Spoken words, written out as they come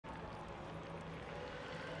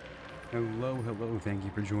Hello, thank you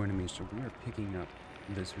for joining me. So we are picking up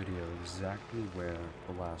this video exactly where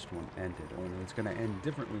the last one ended, only it's going to end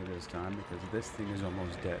differently this time because this thing is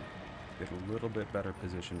almost dead. Get a little bit better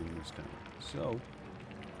positioning this time. So,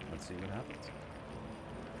 let's see what happens.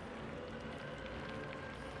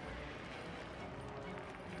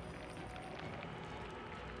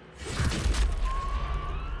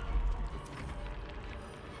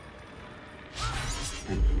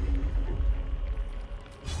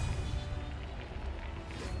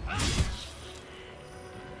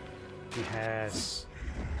 Yes.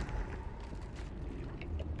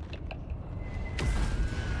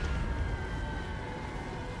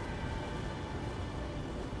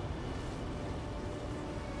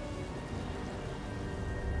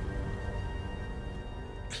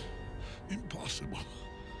 Impossible.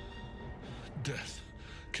 Death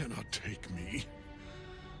cannot take me.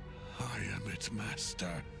 I am its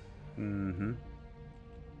master. Mm-hmm.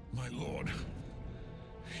 My lord,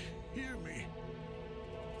 hear me.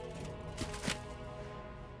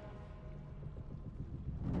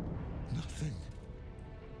 Nothing.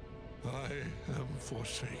 I am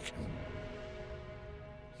forsaken.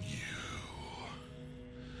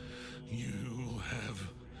 You have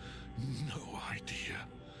no idea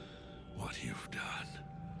what you've done.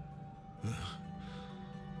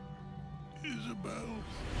 Isabel.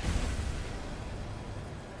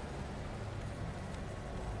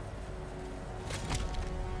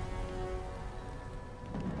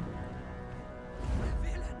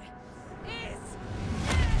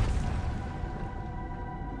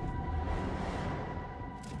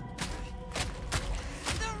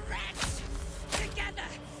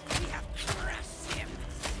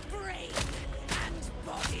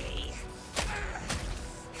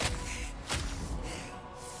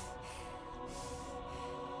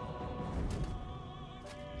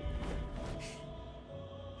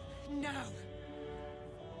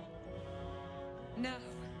 Now,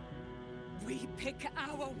 we pick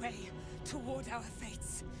our way toward our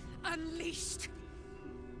fates, unleashed.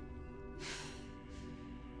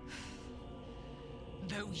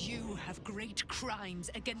 Though you have great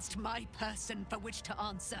crimes against my person for which to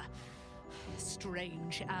answer,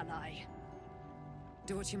 strange ally.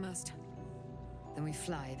 Do what you must. Then we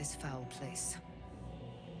fly this foul place.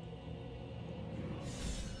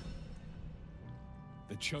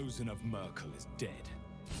 The Chosen of Myrkul is dead.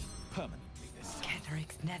 Permanently this time.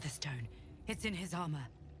 Ketheric's Netherstone. It's in his armor.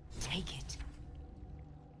 Take it.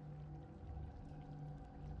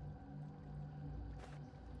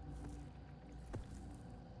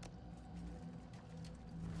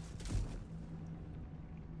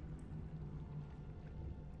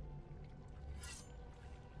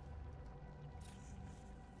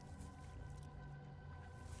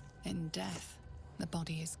 In death, the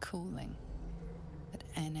body is cooling, but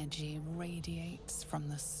energy radiates from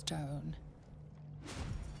the stone.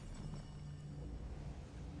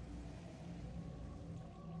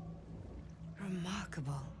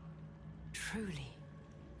 Remarkable. Truly.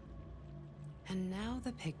 And now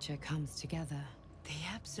the picture comes together. The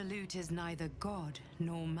Absolute is neither god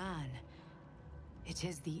nor man. It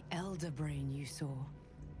is the Elder Brain you saw,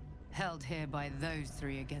 held here by those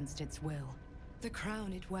three against its will. The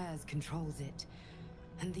crown it wears controls it,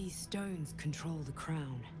 and these stones control the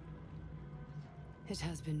crown. It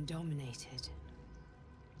has been dominated.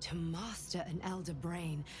 To master an Elder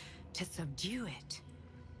Brain, to subdue it.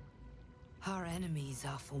 Our enemies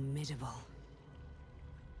are formidable.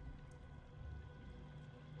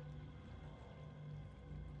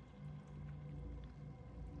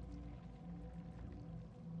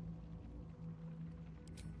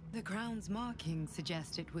 The crown's markings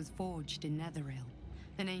suggest it was forged in Netheril,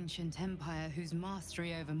 an ancient empire whose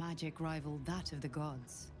mastery over magic rivaled that of the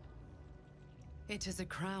gods. It is a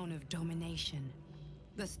crown of domination.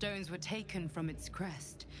 The stones were taken from its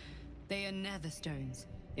crest. They are Netherstones,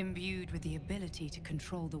 imbued with the ability to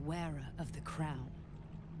control the wearer of the crown.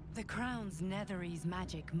 The crown's Netherese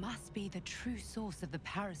magic must be the true source of the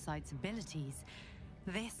parasite's abilities.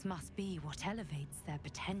 This must be what elevates their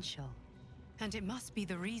potential. And it must be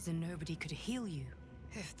the reason nobody could heal you.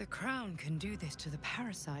 If the crown can do this to the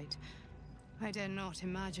parasite, I dare not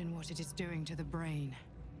imagine what it is doing to the brain.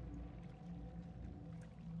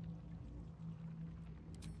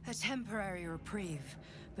 A temporary reprieve,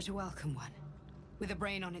 but a welcome one. With a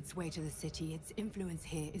brain on its way to the city, its influence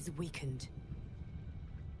here is weakened.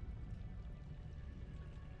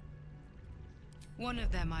 One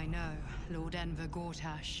of them I know, Lord Enver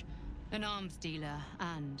Gortash. An arms dealer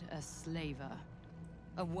and a slaver.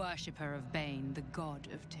 A worshipper of Bane, the god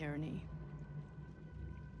of tyranny.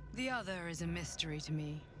 The other is a mystery to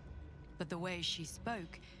me, but the way she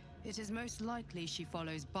spoke, It is most likely she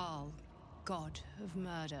follows Baal, god of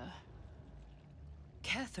murder.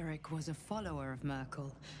 Ketheric was a follower of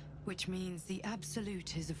Merkel, which means the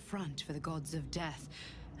Absolute is a front for the gods of death,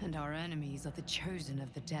 and our enemies are the chosen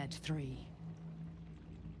of the Dead Three.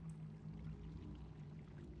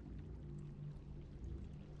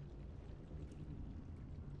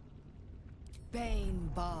 Bane,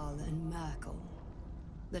 Baal, and Merkel.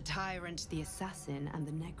 The Tyrant, the Assassin, and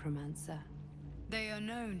the Necromancer. They are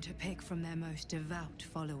known to pick from their most devout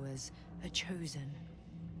followers a chosen,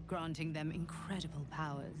 granting them incredible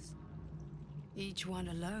powers. Each one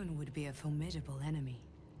alone would be a formidable enemy.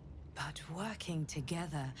 But working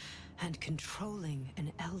together and controlling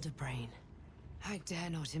an Elder Brain, I dare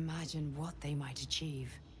not imagine what they might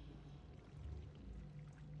achieve.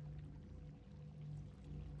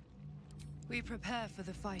 We prepare for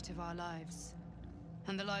the fight of our lives,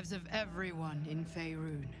 and the lives of everyone in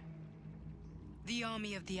Faerun. The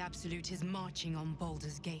army of the Absolute is marching on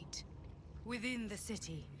Baldur's Gate. Within the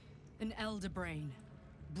city, an Elder Brain,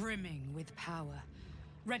 brimming with power,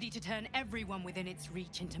 ready to turn everyone within its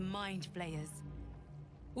reach into mind flayers.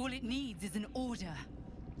 All it needs is an order.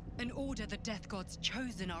 An order the Death Gods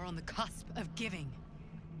chosen are on the cusp of giving.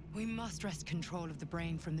 We must wrest control of the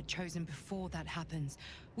brain from the chosen before that happens.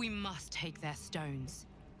 We must take their stones.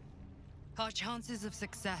 Our chances of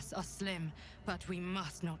success are slim, but we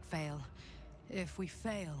must not fail. If we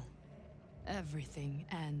fail, everything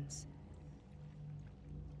ends.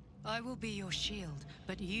 I will be your shield,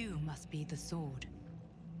 but you must be the sword.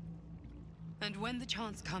 And when the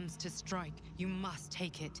chance comes to strike, you must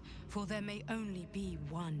take it, for there may only be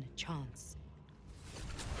one chance.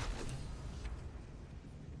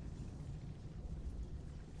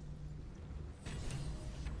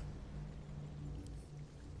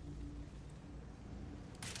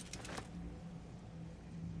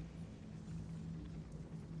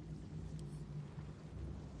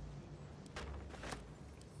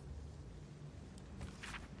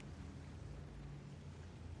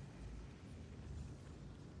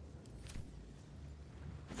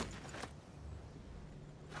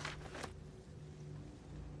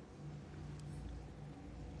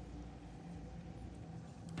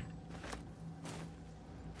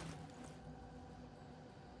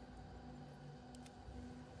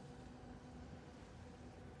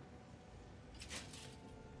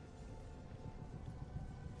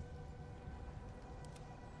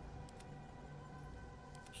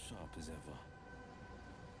 Sharp as ever.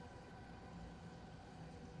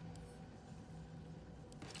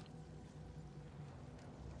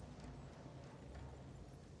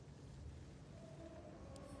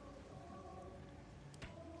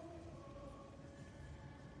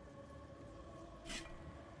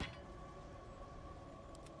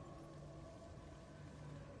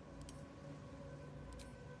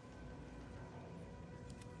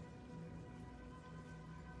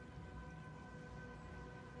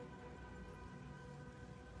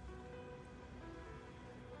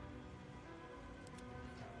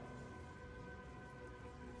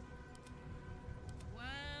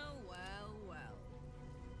 Well, well, well.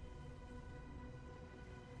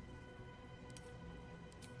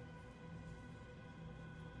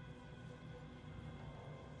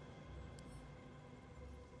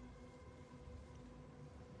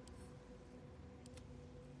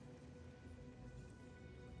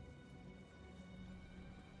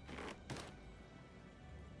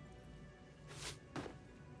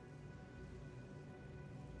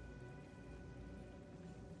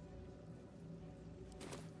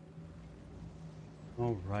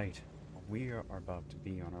 All right, we are about to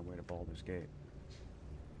be on our way to Baldur's Gate.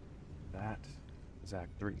 That is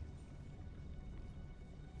Act 3.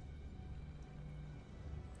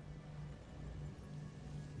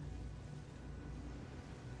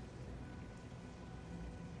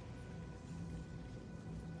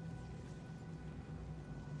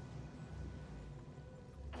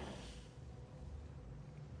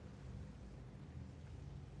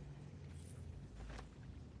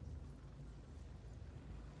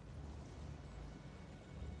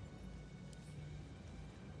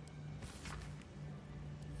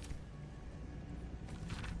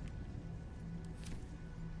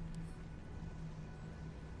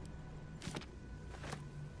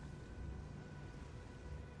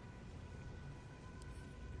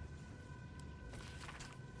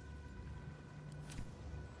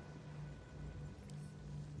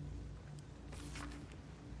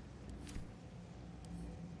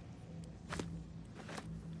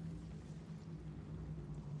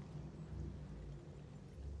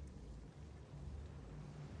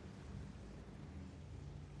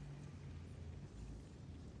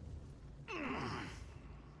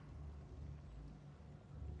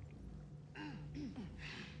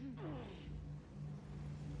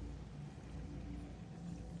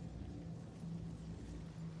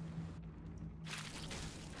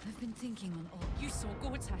 been thinking on all... You saw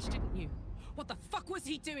Gortash, didn't you? What the fuck was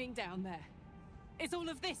he doing down there? Is all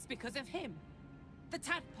of this because of him? The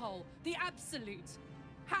tadpole, the Absolute.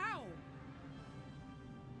 How?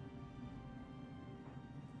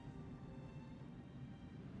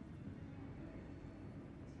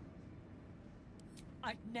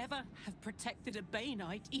 I'd never have protected a Bay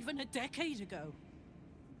Knight even a decade ago.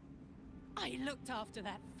 I looked after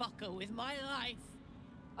that fucker with my life.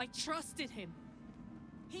 I trusted him.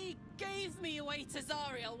 He gave me away to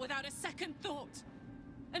Zariel without a second thought.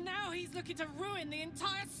 And now he's looking to ruin the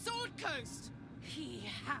entire Sword Coast. He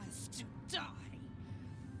has to die.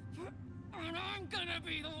 And I'm gonna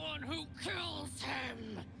be the one who kills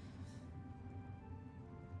him.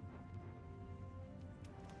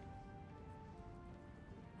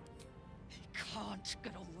 He can't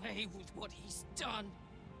get away with what he's done.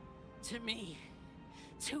 To me.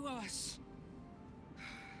 To us.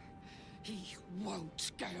 He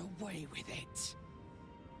won't get away with it.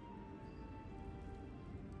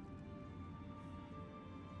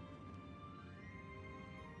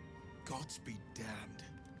 Gods be damned.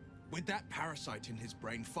 With that parasite in his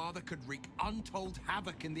brain, Father could wreak untold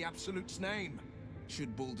havoc in the Absolute's name.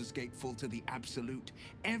 Should Baldur's Gate fall to the Absolute,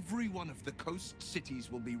 every one of the coast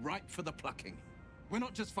cities will be ripe for the plucking. We're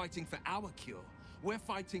not just fighting for our cure. We're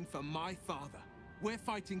fighting for my father. We're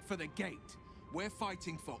fighting for the Gate. We're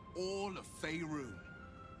fighting for all of Faerun.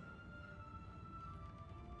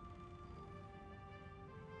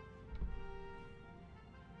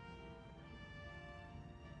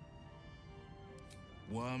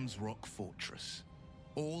 Worm's Rock Fortress.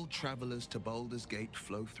 All travelers to Baldur's Gate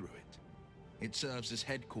flow through it. It serves as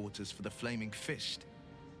headquarters for the Flaming Fist,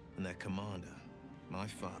 and their commander, my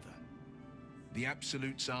father. The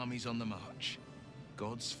Absolute's army's on the march.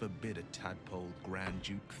 Gods forbid a tadpole Grand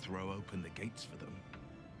Duke throw open the gates for them.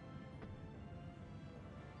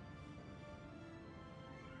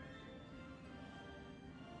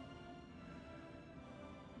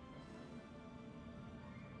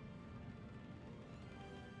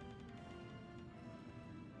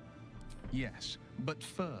 Yes, but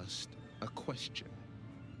first, a question.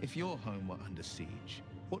 If your home were under siege,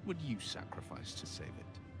 what would you sacrifice to save it?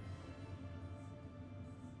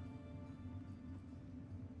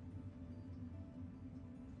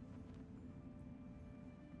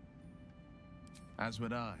 As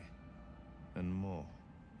would I, and more.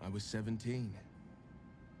 I was 17.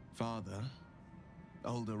 Father,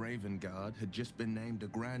 older Ravengard, had just been named a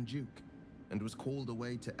Grand Duke, and was called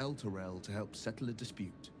away to Elturel to help settle a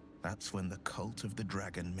dispute. That's when the Cult of the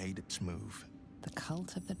Dragon made its move. The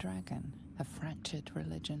Cult of the Dragon, a fractured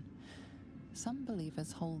religion. Some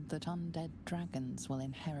believers hold that undead dragons will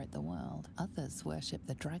inherit the world. Others worship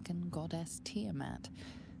the dragon goddess Tiamat,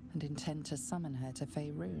 and intend to summon her to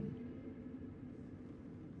Faerun.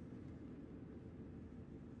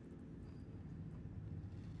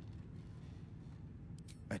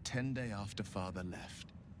 A 10-day after Father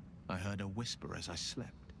left, I heard a whisper as I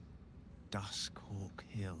slept. Duskhawk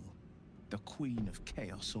Hill. The Queen of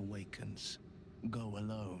Chaos awakens. Go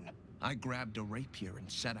alone. I grabbed a rapier and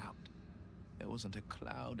set out. There wasn't a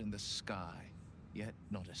cloud in the sky, yet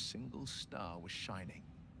not a single star was shining.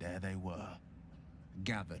 There they were,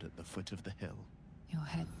 gathered at the foot of the hill. Your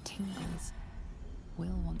head tingles.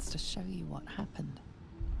 Will wants to show you what happened.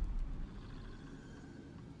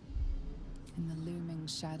 In the looming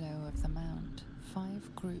shadow of the mound,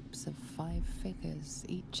 5 groups of 5 figures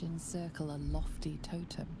each encircle a lofty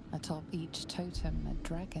totem. Atop each totem, a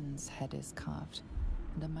dragon's head is carved,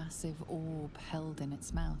 and a massive orb held in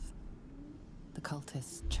its mouth. The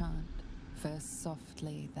cultists chant, first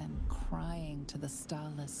softly, then crying to the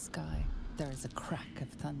starless sky. There is a crack of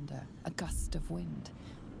thunder, a gust of wind,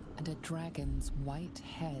 and a dragon's white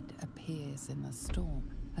head appears in the storm.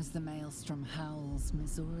 As the maelstrom howls,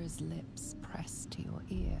 Mizura's lips press to your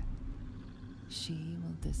ear. She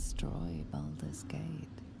will destroy Baldur's Gate.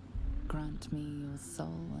 Grant me your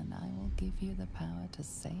soul, and I will give you the power to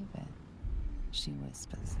save it, she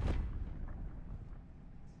whispers.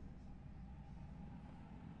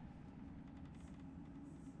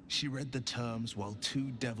 She read the terms while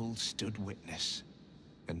 2 devils stood witness,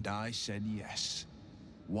 and I said yes.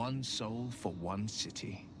 1 soul for 1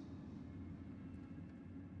 city.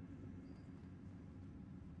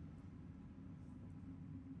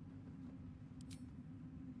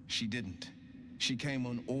 She didn't. She came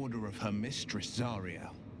on order of her mistress,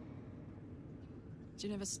 Zariel. She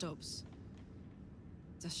never stops.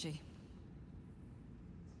 Does she?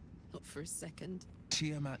 Not for a second.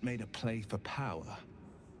 Tiamat made a play for power.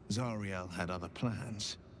 Zariel had other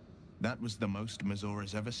plans. That was the most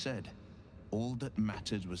Mizura's ever said. All that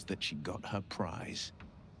mattered was that she got her prize.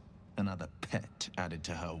 Another pet added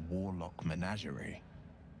to her warlock menagerie.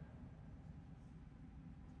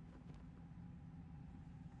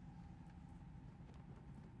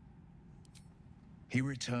 He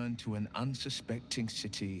returned to an unsuspecting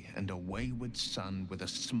city and a wayward son with a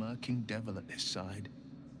smirking devil at his side.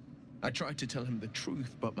 I tried to tell him the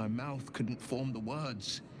truth, but my mouth couldn't form the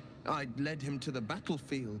words. I'd led him to the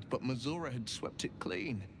battlefield, but Mizora had swept it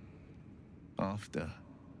clean. After,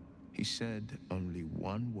 he said only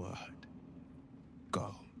one word.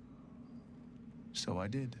 Go. So I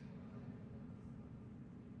did.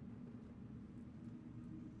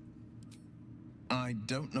 I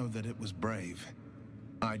don't know that it was brave.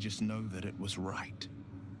 I just know that it was right.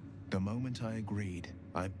 The moment I agreed,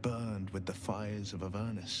 I burned with the fires of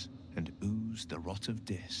Avernus and oozed the rot of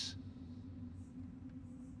Dis.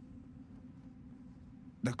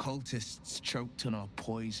 The cultists choked on our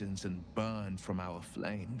poisons and burned from our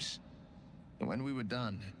flames. And when we were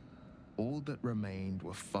done, all that remained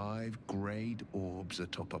were 5 grayed orbs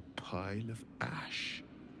atop a pile of ash.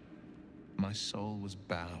 My soul was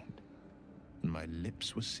bound, and my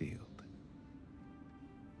lips were sealed.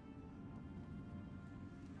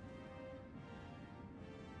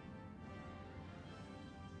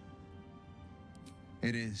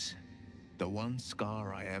 It is the one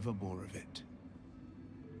scar I ever bore of it.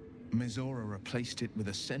 Mizora replaced it with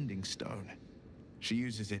a sending stone. She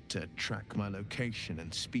uses it to track my location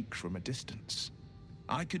and speak from a distance.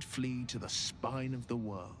 I could flee to the spine of the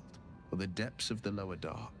world or the depths of the lower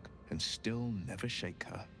dark and still never shake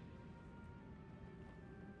her.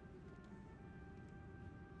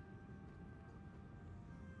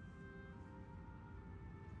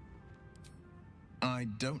 I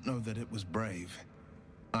don't know that it was brave.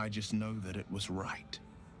 I just know that it was right.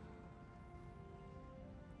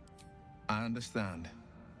 I understand.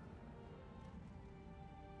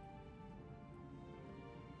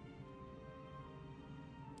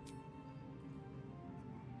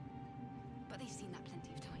 But they've seen that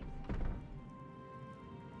plenty of times.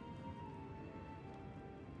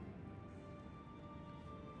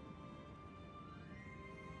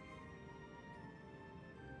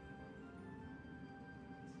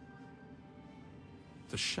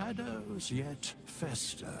 The shadows yet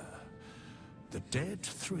fester. The dead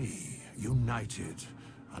three united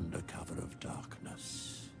under cover of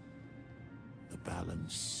darkness. The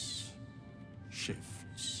balance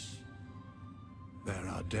shifts. There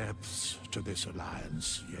are depths to this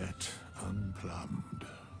alliance yet unplumbed.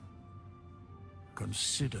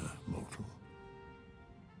 Consider, mortal.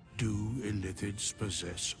 Do Illithids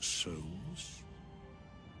possess souls?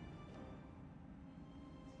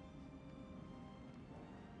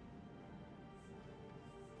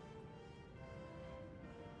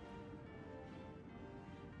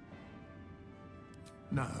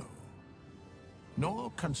 No.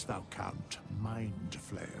 Nor canst thou count mind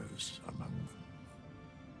flayers among them.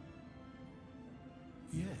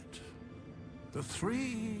 Yet, the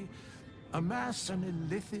three amass an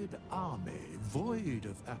Illithid army void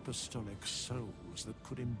of apostolic souls that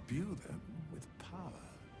could imbue them with power.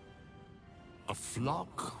 A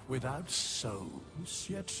flock without souls,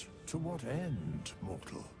 yet to what end,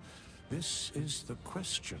 mortal? This is the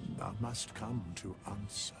question thou must come to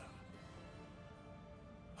answer.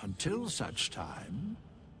 Until such time,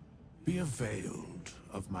 be availed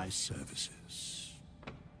of my services.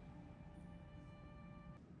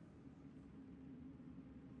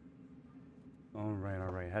 All right.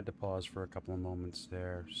 Had to pause for a couple of moments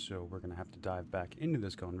there, so we're gonna have to dive back into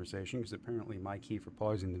this conversation because apparently my key for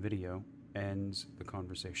pausing the video ends the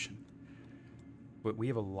conversation. But we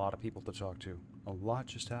have a lot of people to talk to. A lot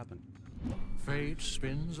just happened. Fate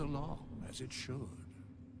spins along as it should.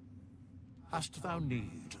 Hast thou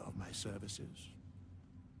need of my services?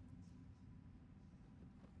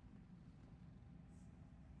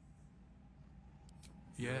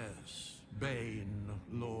 Yes, Bane,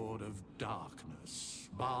 Lord of Darkness,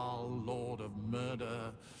 Baal, Lord of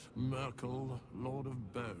Murder, Merkel, Lord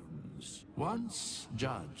of Bones. Once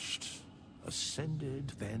judged,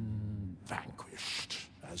 ascended, then vanquished,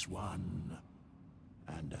 as one,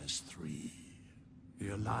 and as three. The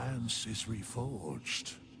Alliance is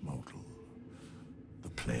reforged, mortal. The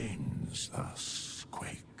plains thus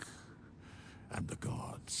quake, and the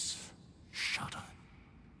gods shudder.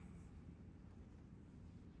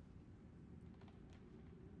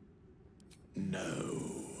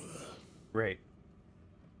 No. Great.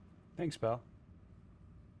 Thanks, pal.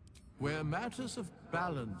 Where matters of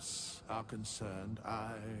balance are concerned,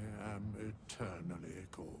 I am eternally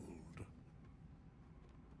cold.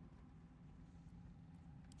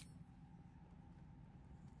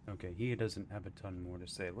 Okay, he doesn't have a ton more to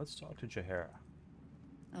say. Let's talk to Jaheira.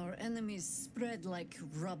 Our enemies spread like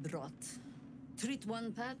rub rot. Treat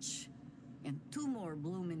one patch, and two more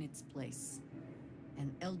bloom in its place.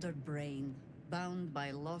 An elder brain, bound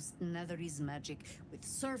by lost Netherese magic, with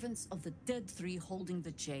servants of the Dead Three holding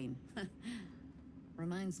the chain.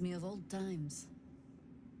 Reminds me of old times.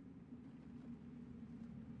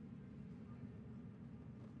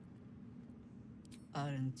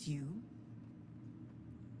 Aren't you?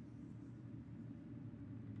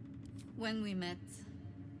 When we met,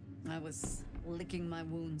 I was licking my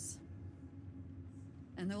wounds.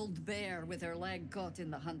 An old bear with her leg caught in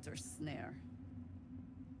the hunter's snare.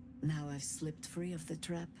 Now I've slipped free of the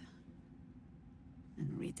trap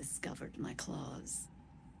and rediscovered my claws.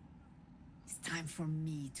 It's time for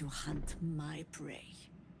me to hunt my prey.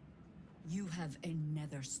 You have a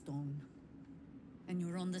nether stone, and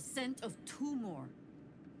you're on the scent of two more.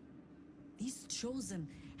 These Chosen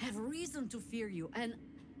have reason to fear you, and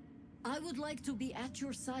I would like to be at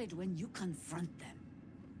your side when you confront them.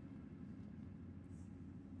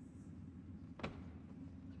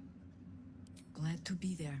 Glad to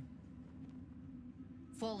be there.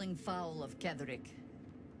 Falling foul of Ketheric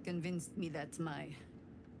convinced me that my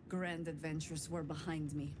grand adventures were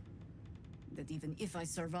behind me. That even if I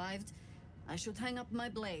survived, I should hang up my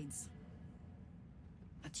blades.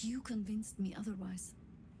 But you convinced me otherwise.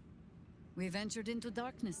 We ventured into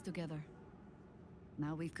darkness together.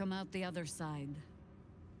 Now we've come out the other side.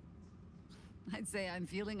 I'd say I'm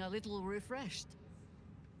feeling a little refreshed.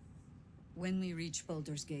 When we reach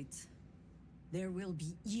Baldur's Gate, there will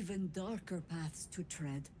be even darker paths to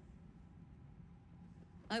tread.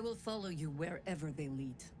 I will follow you wherever they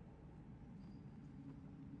lead.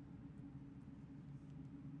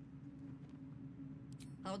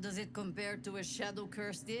 How does it compare to a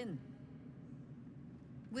shadow-cursed inn?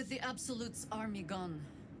 With the Absolute's army gone,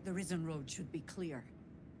 the Risen Road should be clear.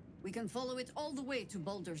 We can follow it all the way to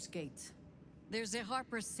Baldur's Gate. There's a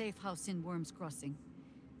Harper's safe house in Worm's Crossing.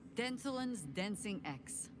 Denthelan's Dancing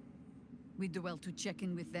Axe. We do well to check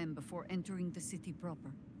in with them before entering the city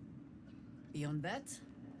proper. Beyond that,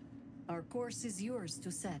 our course is yours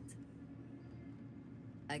to set.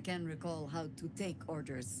 I can recall how to take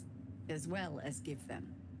orders, as well as give them.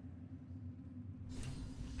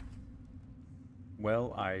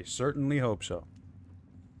 Well, I certainly hope so.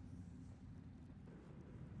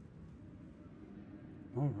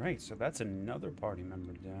 Alright, so that's another party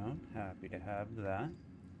member down. Happy to have that.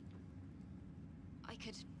 I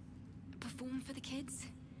could perform for the kids,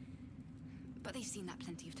 but they've seen that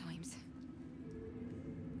plenty of times.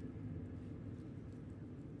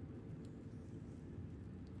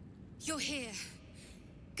 You're here.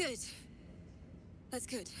 Good. That's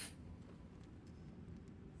good.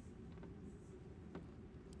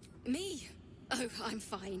 Me? Oh, I'm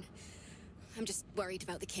fine. I'm just worried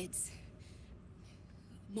about the kids.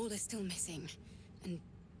 Maula's still missing, and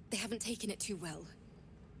they haven't taken it too well.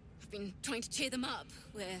 I've been trying to cheer them up.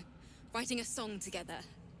 We're writing a song together.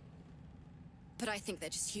 But I think they're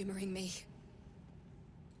just humoring me.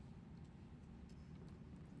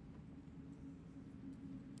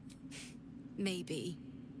 Maybe.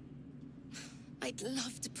 I'd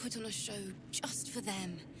love to put on a show just for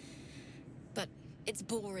them. But it's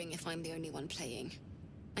boring if I'm the only one playing.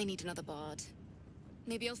 I need another bard.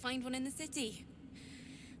 Maybe I'll find one in the city.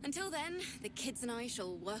 Until then, the kids and I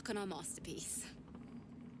shall work on our masterpiece.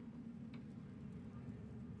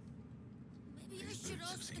 Maybe I should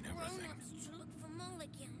ask the grown-ups to look for Maul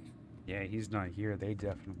again. Yeah, he's not here. They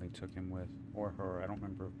definitely took him with. Or her. I don't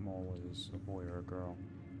remember if Maul was a boy or a girl.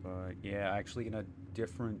 But yeah, actually in a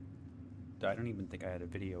different... I don't even think I had a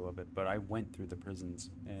video of it, but I went through the prisons,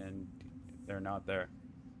 and they're not there.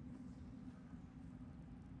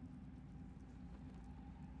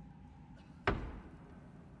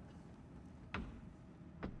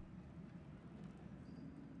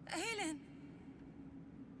 Aylin!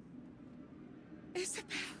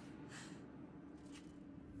 Isabel!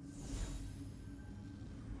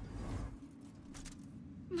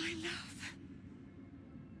 My love.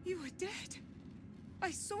 You were dead. I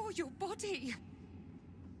saw your body.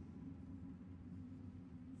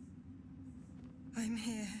 I'm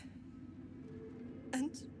here.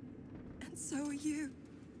 And so are you.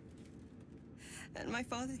 And my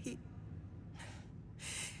father,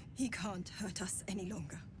 he can't hurt us any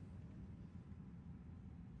longer.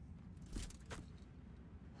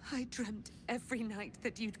 I dreamt every night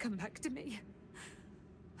that you'd come back to me.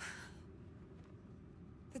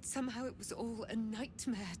 That somehow it was all a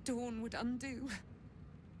nightmare Dawn would undo.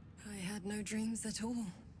 I had no dreams at all.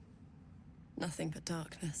 Nothing but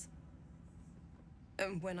darkness.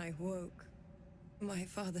 And when I woke, my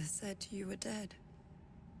father said you were dead.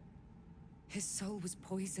 His soul was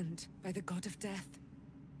poisoned by the god of death.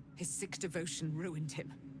 His sick devotion ruined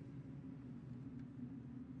him.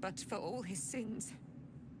 But for all his sins,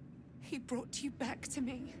 he brought you back to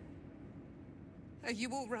me. Are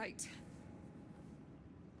you all right?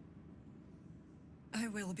 I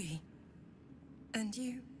will be. And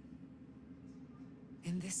you?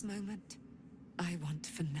 In this moment, I want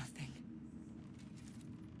for nothing.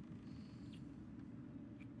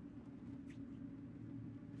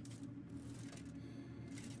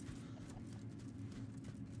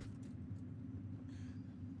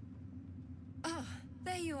 Ah,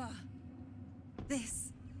 there you are.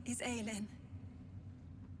 This is Aelin.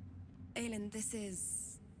 Aelin, this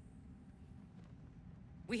is...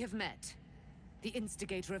 We have met. The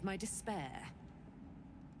instigator of my despair.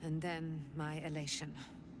 And then my elation.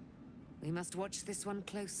 We must watch this one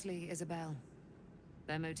closely, Isabel.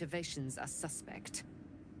 Their motivations are suspect.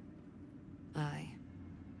 Aye.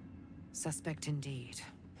 Suspect indeed.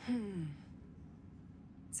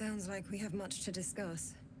 Sounds like we have much to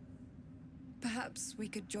discuss. Perhaps we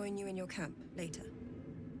could join you in your camp later.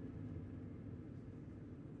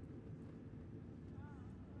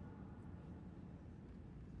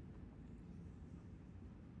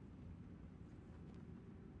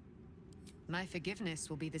 My forgiveness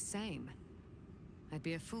will be the same. I'd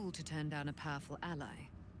be a fool to turn down a powerful ally.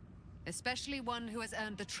 Especially one who has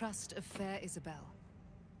earned the trust of fair Isabel.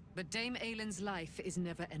 But Dame Aelin's life is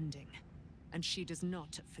never ending, and she does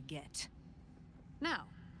not forget. Now,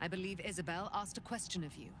 I believe Isabel asked a question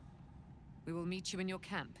of you. We will meet you in your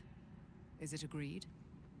camp. Is it agreed?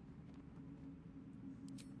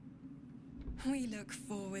 We look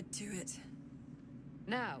forward to it.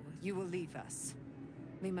 Now, you will leave us.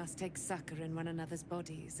 We must take succor in one another's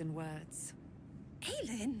bodies and words.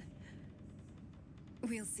 Aelin!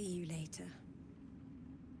 We'll see you later.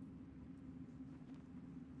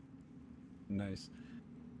 Nice.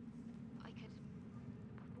 I could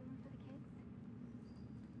perform for the kids,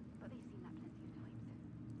 but they've seen that plenty of times.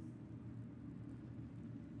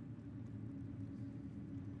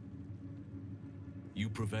 You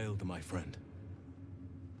prevailed, my friend.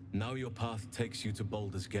 Now your path takes you to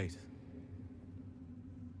Baldur's Gate.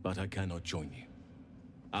 But I cannot join you.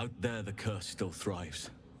 Out there, the curse still thrives.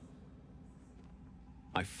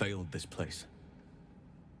 I failed this place.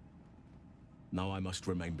 Now I must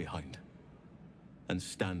remain behind, and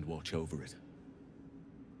stand watch over it.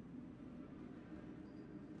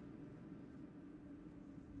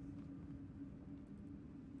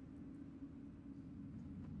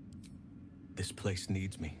 This place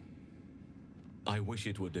needs me. I wish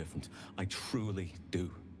it were different. I truly do.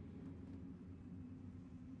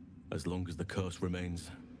 As long as the curse remains,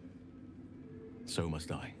 so must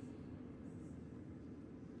I.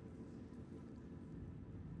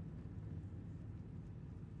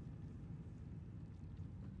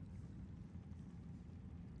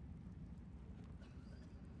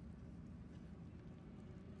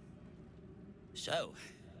 So,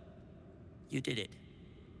 you did it.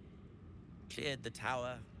 Cleared the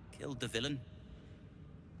tower, killed the villain.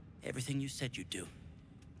 Everything you said you'd do.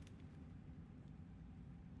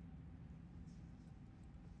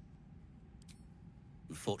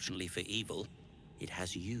 Unfortunately for evil, it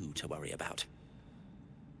has you to worry about.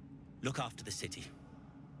 Look after the city.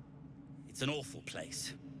 It's an awful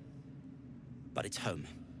place, but it's home.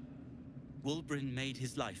 Wulbren made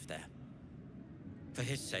his life there. For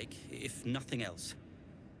his sake, if nothing else,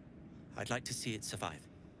 I'd like to see it survive.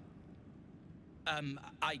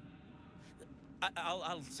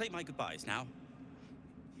 I'll say my goodbyes now.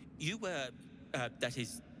 You were, that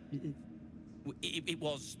is, it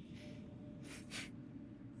was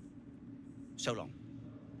so long.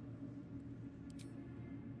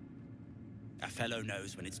 A fellow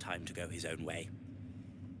knows when it's time to go his own way.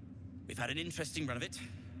 We've had an interesting run of it,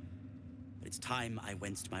 but it's time I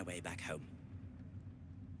went my way back home.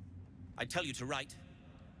 I'd tell you to write,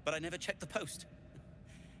 but I never checked the post.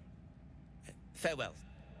 Farewell.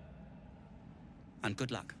 And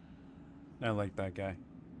good luck. I like that guy.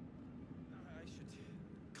 I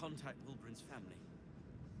should contact Wulbren's family.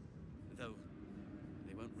 Though,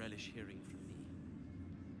 they won't relish hearing from me.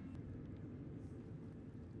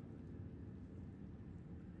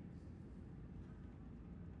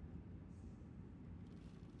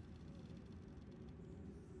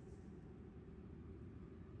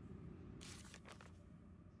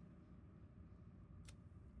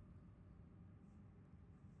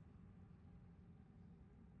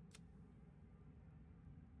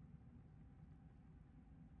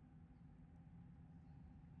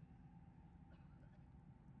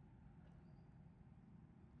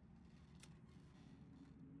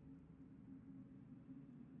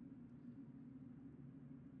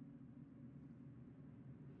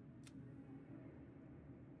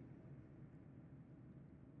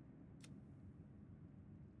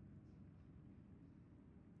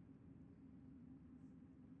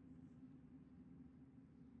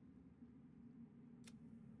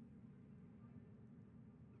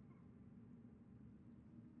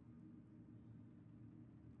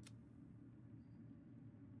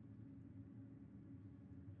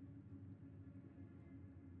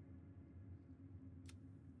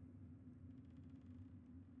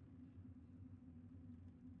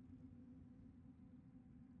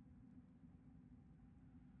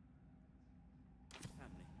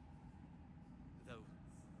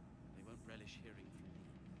 finish hearing from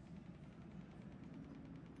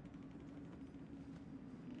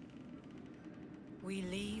me. We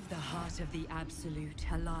leave the heart of the Absolute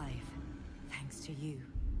alive, thanks to you.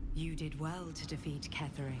 You did well to defeat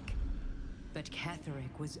Ketheric. But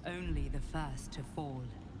Ketheric was only the first to fall.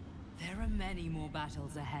 There are many more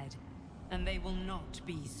battles ahead, and they will not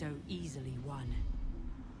be so easily won.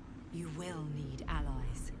 You will need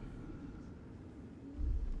allies.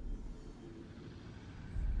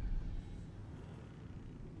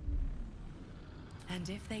 And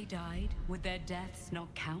if they died, would their deaths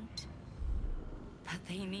not count? But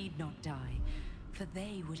they need not die, for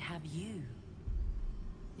they would have you.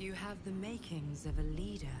 You have the makings of a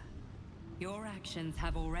leader. Your actions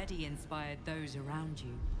have already inspired those around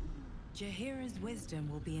you. Jaheira's wisdom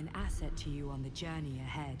will be an asset to you on the journey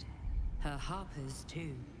ahead. Her Harper's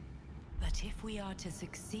too. But if we are to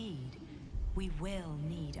succeed, we will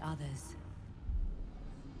need others.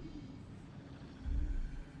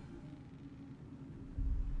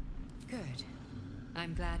 Good.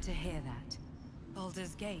 I'm glad to hear that.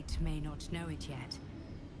 Baldur's Gate may not know it yet,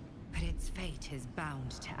 but its fate is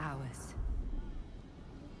bound to ours.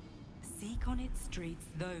 Seek on its streets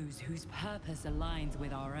those whose purpose aligns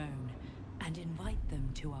with our own, and invite them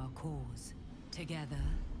to our cause. Together,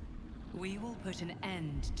 we will put an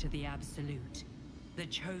end to the Absolute, the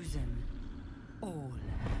Chosen, all.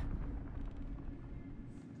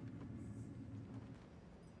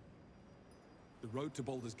 The road to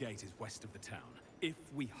Baldur's Gate is west of the town. If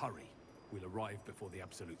we hurry, we'll arrive before the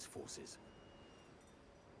Absolute's forces.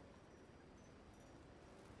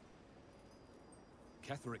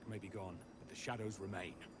 Ketheric may be gone, but the shadows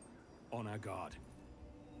remain. On our guard.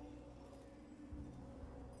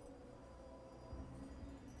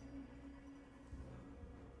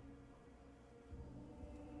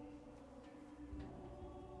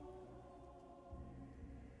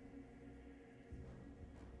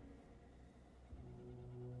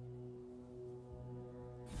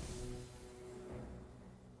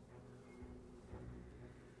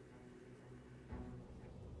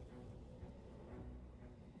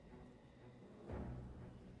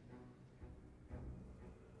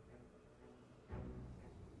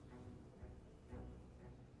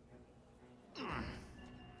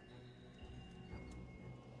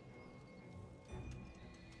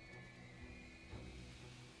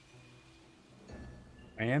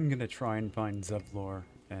 I am going to try and find Zevlor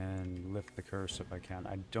and lift the curse if I can.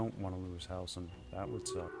 I don't want to lose Halsin. That would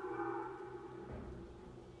suck.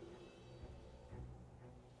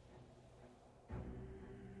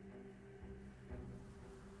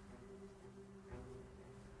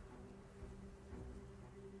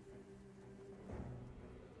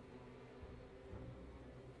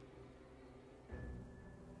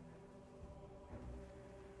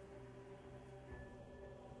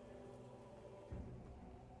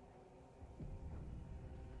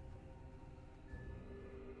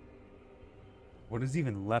 What is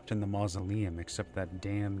even left in the mausoleum except that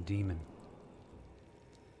damn demon?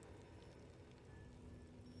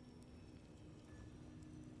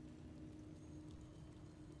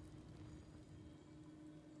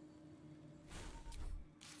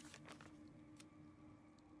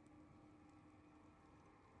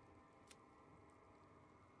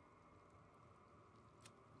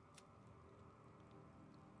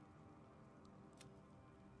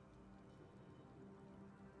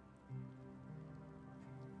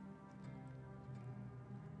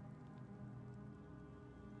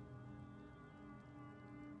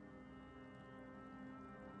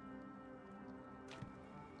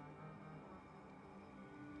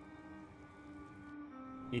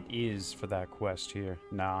 It is for that quest here.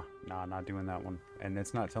 Nah, not doing that one. And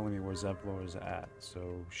it's not telling me where Zevlor is at,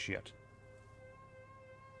 so shit.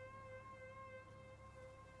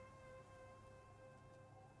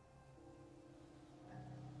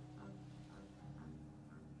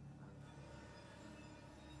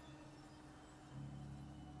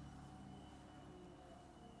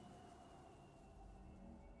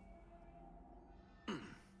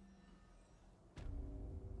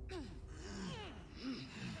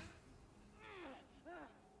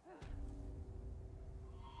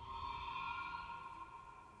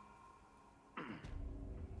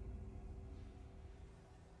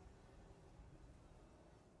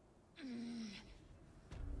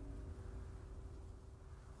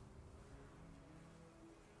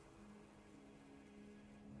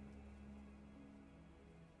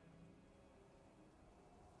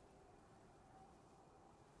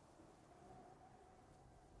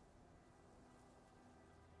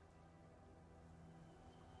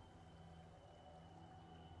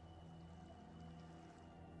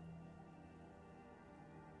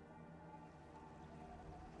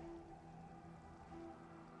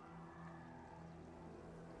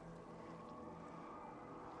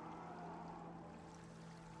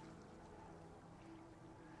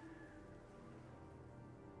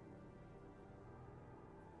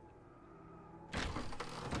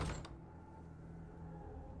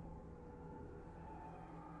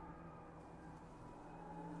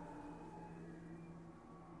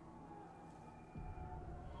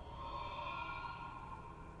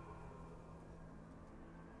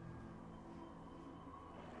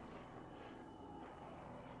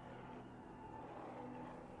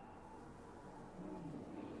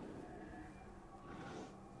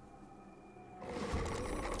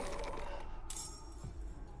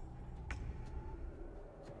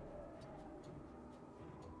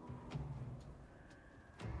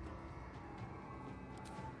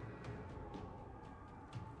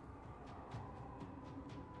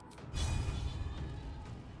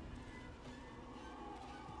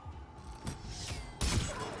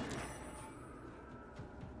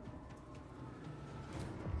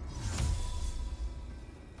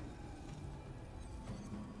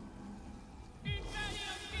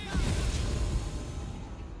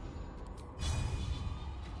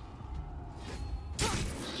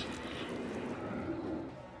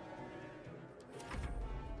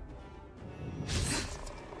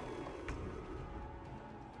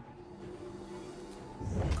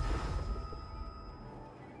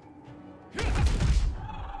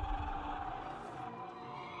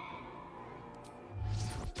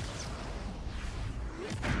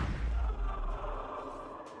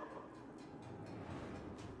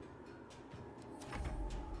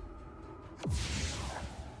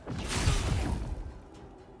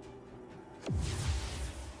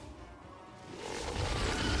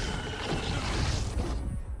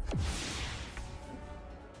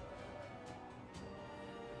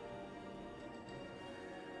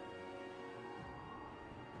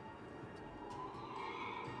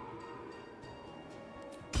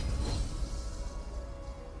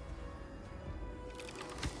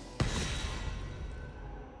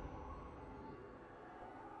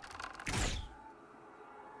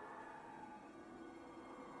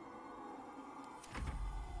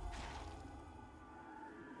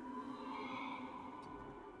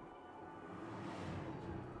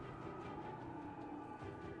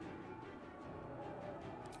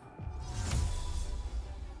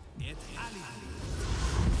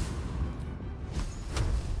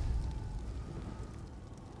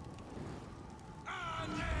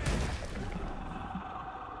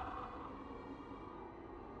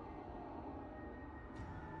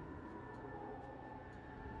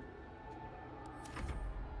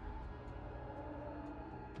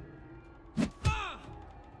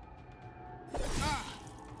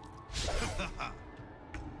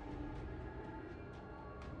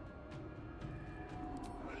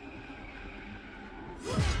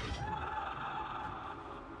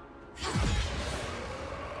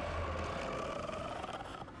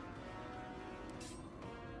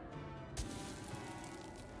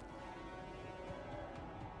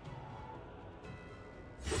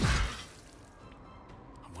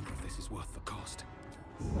 worth the cost.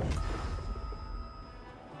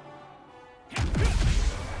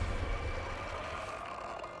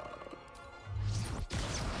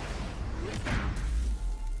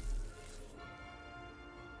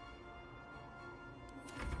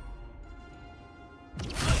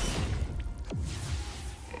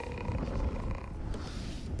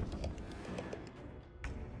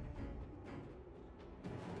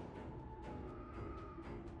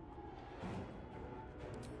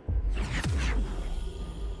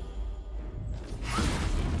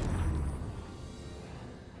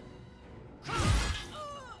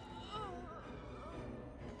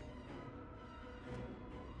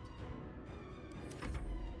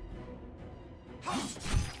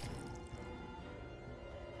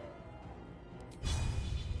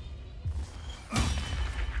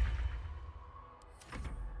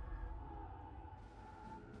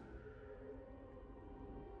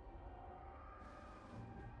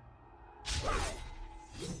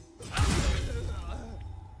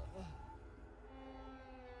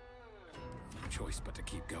 No choice but to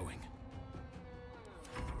keep going.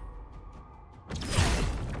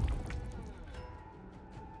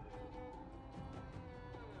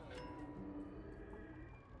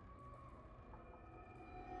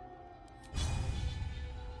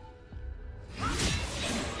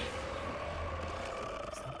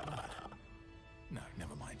 No,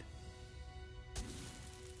 never mind.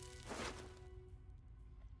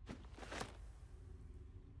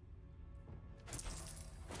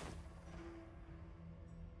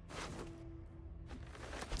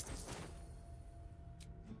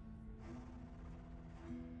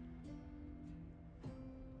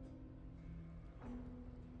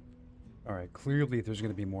 Alright, clearly there's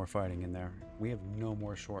going to be more fighting in there. We have no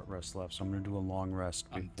more short rests left, so I'm going to do a long rest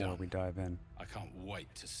before we dive in. I can't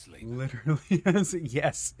wait to sleep. Literally,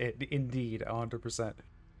 yes, indeed, 100%.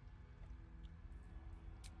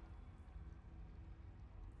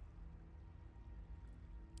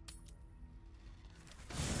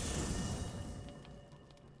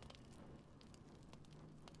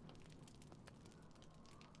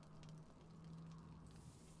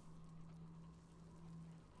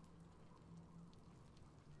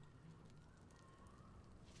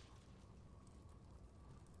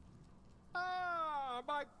 Ah,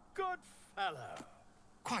 my good fellow.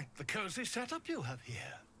 Quite the cozy setup you have here.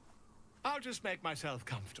 I'll just make myself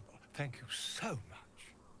comfortable. Thank you so much.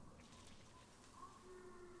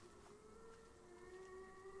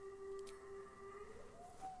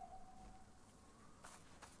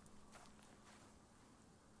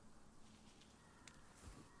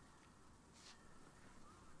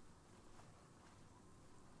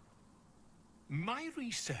 My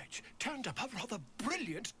research turned up a rather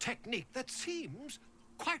brilliant technique that seems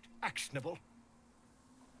quite actionable.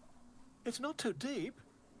 It's not too deep.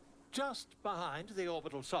 Just behind the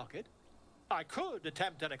orbital socket. I could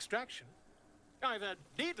attempt an extraction. I've a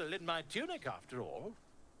needle in my tunic, after all.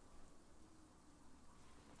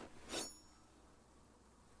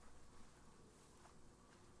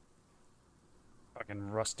 Fucking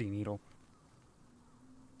rusty needle.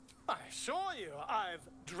 I assure you, I've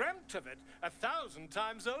dreamt of it 1,000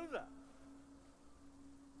 times over.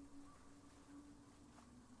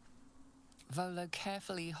 Volo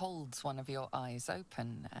carefully holds one of your eyes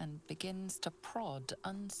open and begins to prod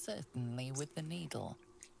uncertainly with the needle.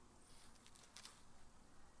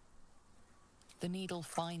 The needle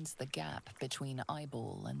finds the gap between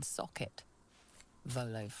eyeball and socket.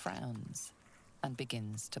 Volo frowns and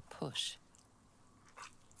begins to push.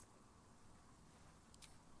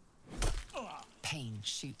 Pain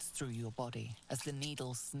shoots through your body as the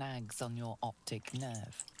needle snags on your optic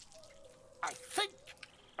nerve. I think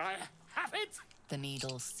I have it! The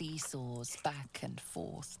needle seesaws back and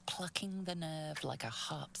forth, plucking the nerve like a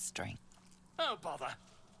harp string. Oh, bother.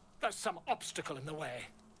 There's some obstacle in the way.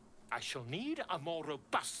 I shall need a more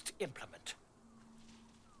robust implement.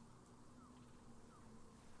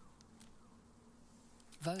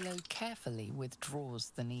 Volo carefully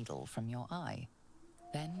withdraws the needle from your eye.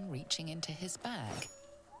 Then, reaching into his bag,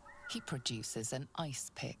 he produces an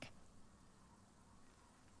ice pick.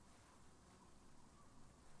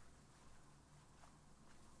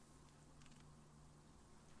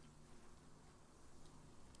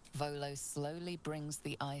 Volo slowly brings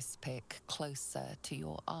the ice pick closer to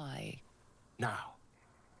your eye. Now,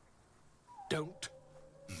 don't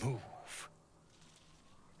move.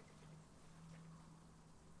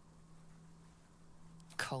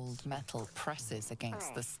 Cold metal presses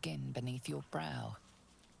against the skin beneath your brow.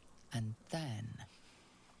 And then,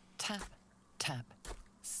 tap, tap,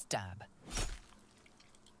 stab.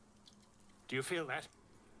 Do you feel that?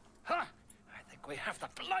 Ha! I think think we have the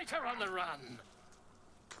blighter on the run.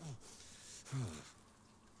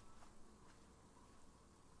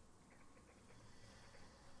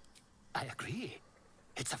 I agree.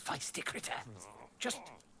 It's a feisty critter. Just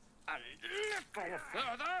a little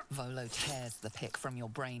further. Volo tears the pick from your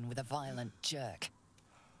brain with a violent jerk.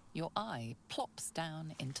 Your eye plops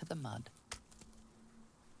down into the mud.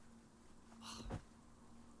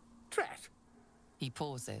 Drat. He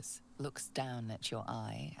pauses, looks down at your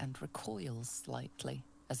eye, and recoils slightly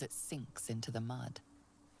as it sinks into the mud.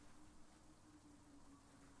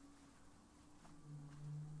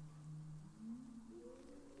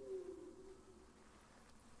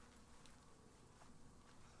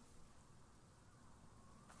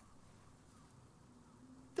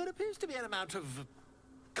 There appears to be an amount of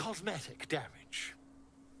cosmetic damage.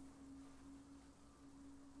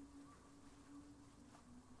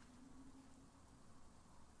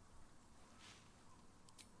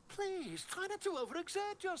 Please, try not to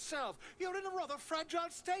overexert yourself. You're in a rather fragile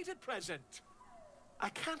state at present. I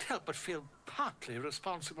can't help but feel partly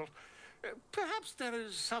responsible. Perhaps there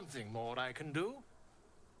is something more I can do.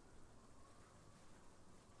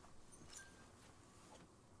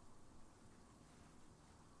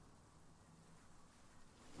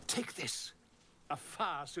 Take this. A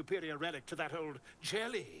far superior relic to that old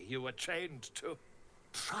jelly you were chained to.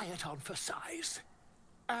 Try it on for size.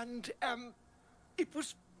 And, it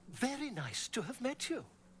was very nice to have met you.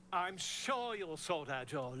 I'm sure you'll sort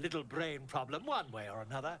out your little brain problem one way or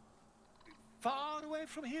another. Far away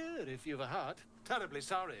from here, if you've a heart. Terribly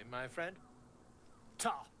sorry, my friend.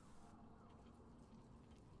 Ta.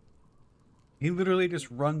 He literally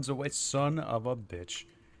just runs away, son of a bitch.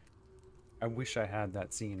 I wish I had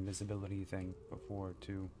that see invisibility thing before,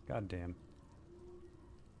 too. God damn.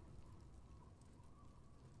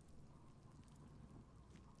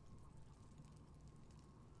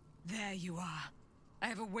 There you are. I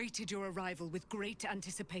have awaited your arrival with great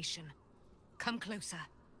anticipation. Come closer.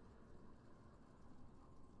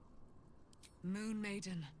 Moon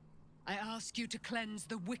Maiden, I ask you to cleanse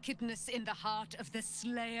the wickedness in the heart of the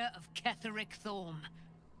Slayer of Ketheric Thorm.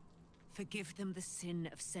 Forgive them the sin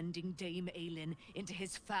of sending Dame Aylin into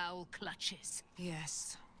his foul clutches.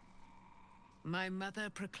 Yes. My mother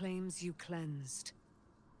proclaims you cleansed.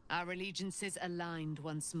 Our allegiances aligned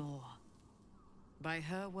once more. By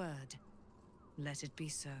her word, let it be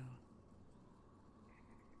so.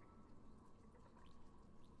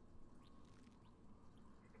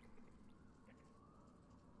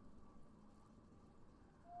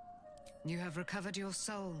 You have recovered your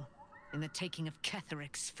soul in the taking of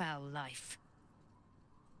Ketheric's foul life.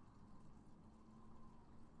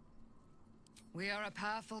 We are a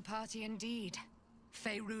powerful party indeed.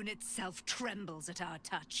 Faerun itself trembles at our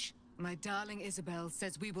touch. My darling Isabel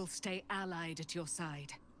says we will stay allied at your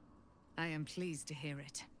side. I am pleased to hear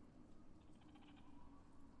it.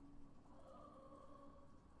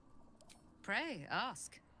 Pray,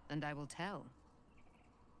 ask, and I will tell.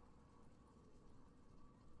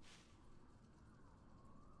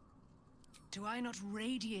 Do I not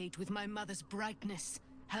radiate with my mother's brightness,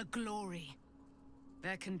 her glory?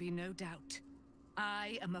 There can be no doubt.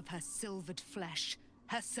 I am of her silvered flesh,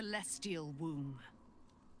 her celestial womb.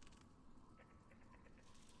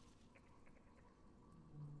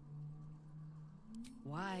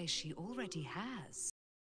 Why, she already has.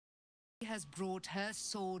 She has brought her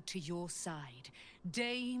sword to your side,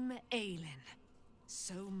 Dame Aylin.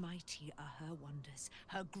 So mighty are her wonders,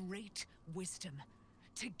 her great wisdom.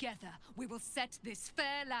 Together, we will set this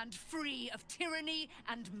fair land free of tyranny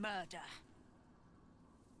and murder.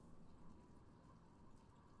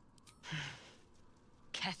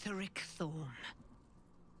 Ketheric Thorm,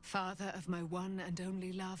 father of my one and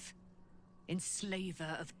only love,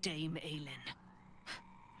 enslaver of Dame Aylin.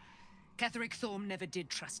 Ketheric Thorm never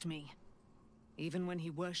did trust me, even when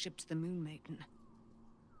he worshipped the Moon Maiden.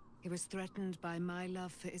 He was threatened by my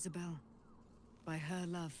love for Isabel, by her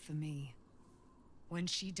love for me. When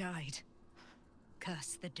she died,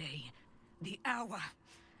 curse the day, the hour.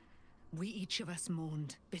 We each of us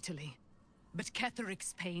mourned bitterly. But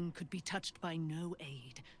Ketheric's pain could be touched by no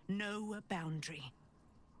aid, no boundary.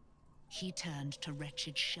 He turned to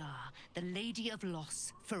wretched Shah, the Lady of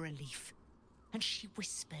Loss, for relief. And she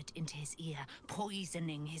whispered into his ear,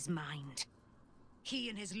 poisoning his mind. He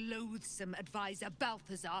and his loathsome advisor,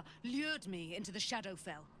 Balthazar, lured me into the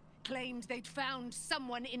Shadowfell, claimed they'd found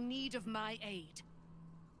someone in need of my aid.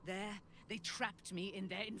 There, they trapped me in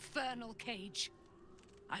their infernal cage.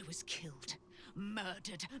 I was killed,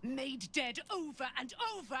 murdered, made dead over and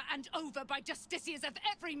over and over by justiciars of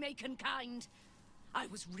every make and kind. I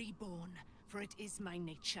was reborn, for it is my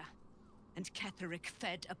nature. and Ketheric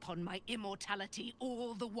fed upon my immortality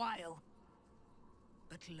all the while.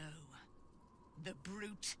 But lo, the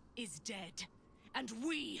brute is dead, and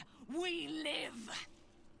we live!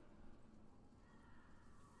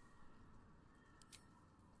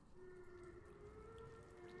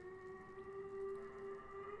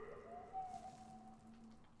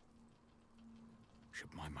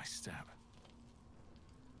 Should mind my step.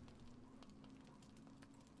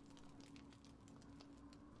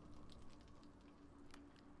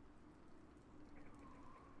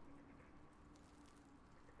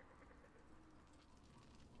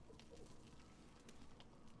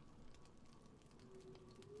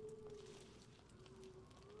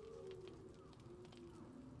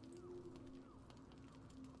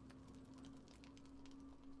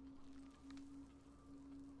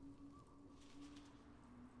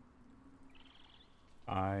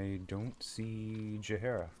 I don't see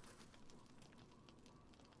Jaheira.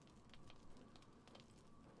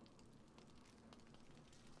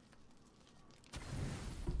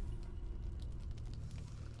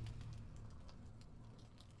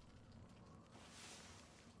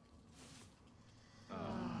 I'll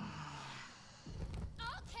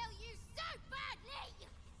kill you so badly!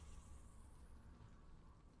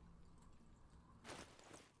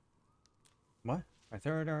 What? I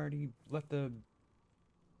thought I'd already let the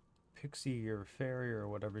pixie or fairy or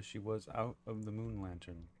whatever she was out of the moon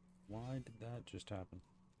lantern. Why did that just happen?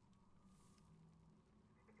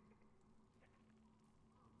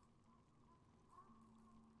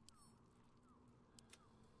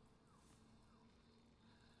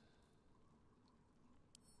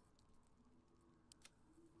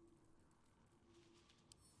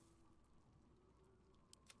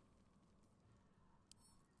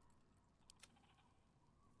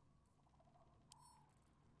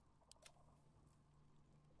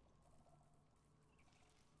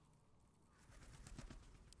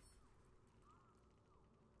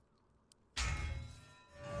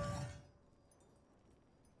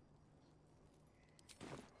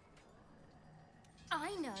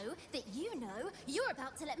 I know that you know you're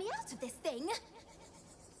about to let me out of this thing.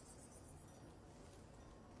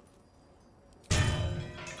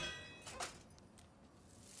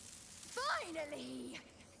 Finally!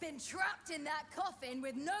 Been trapped in that coffin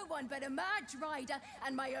with no one but a Mage Rider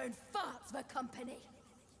and my own farts for company.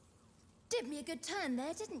 Did me a good turn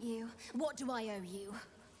there, didn't you? What do I owe you?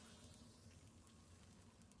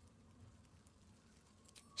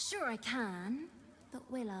 Sure I can, but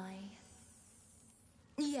will I?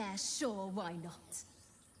 Yeah, sure, why not?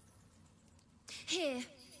 Here,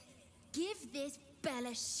 give this bell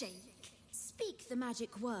a shake. Speak the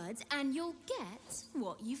magic words and you'll get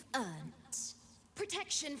what you've earned.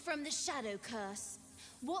 Protection from the Shadow Curse.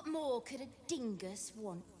 What more could a dingus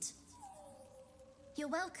want? You're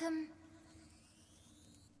welcome.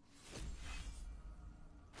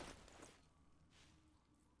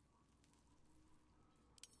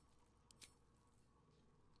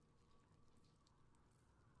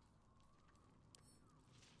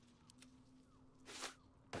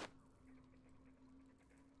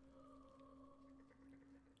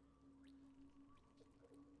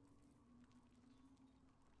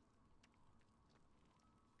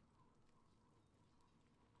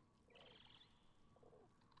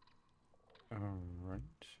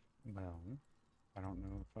 Alright. Well, I don't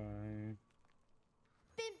know if I...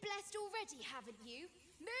 Been blessed already, haven't you?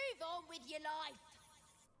 Move on with your life.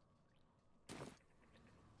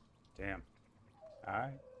 Damn.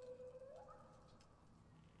 Alright.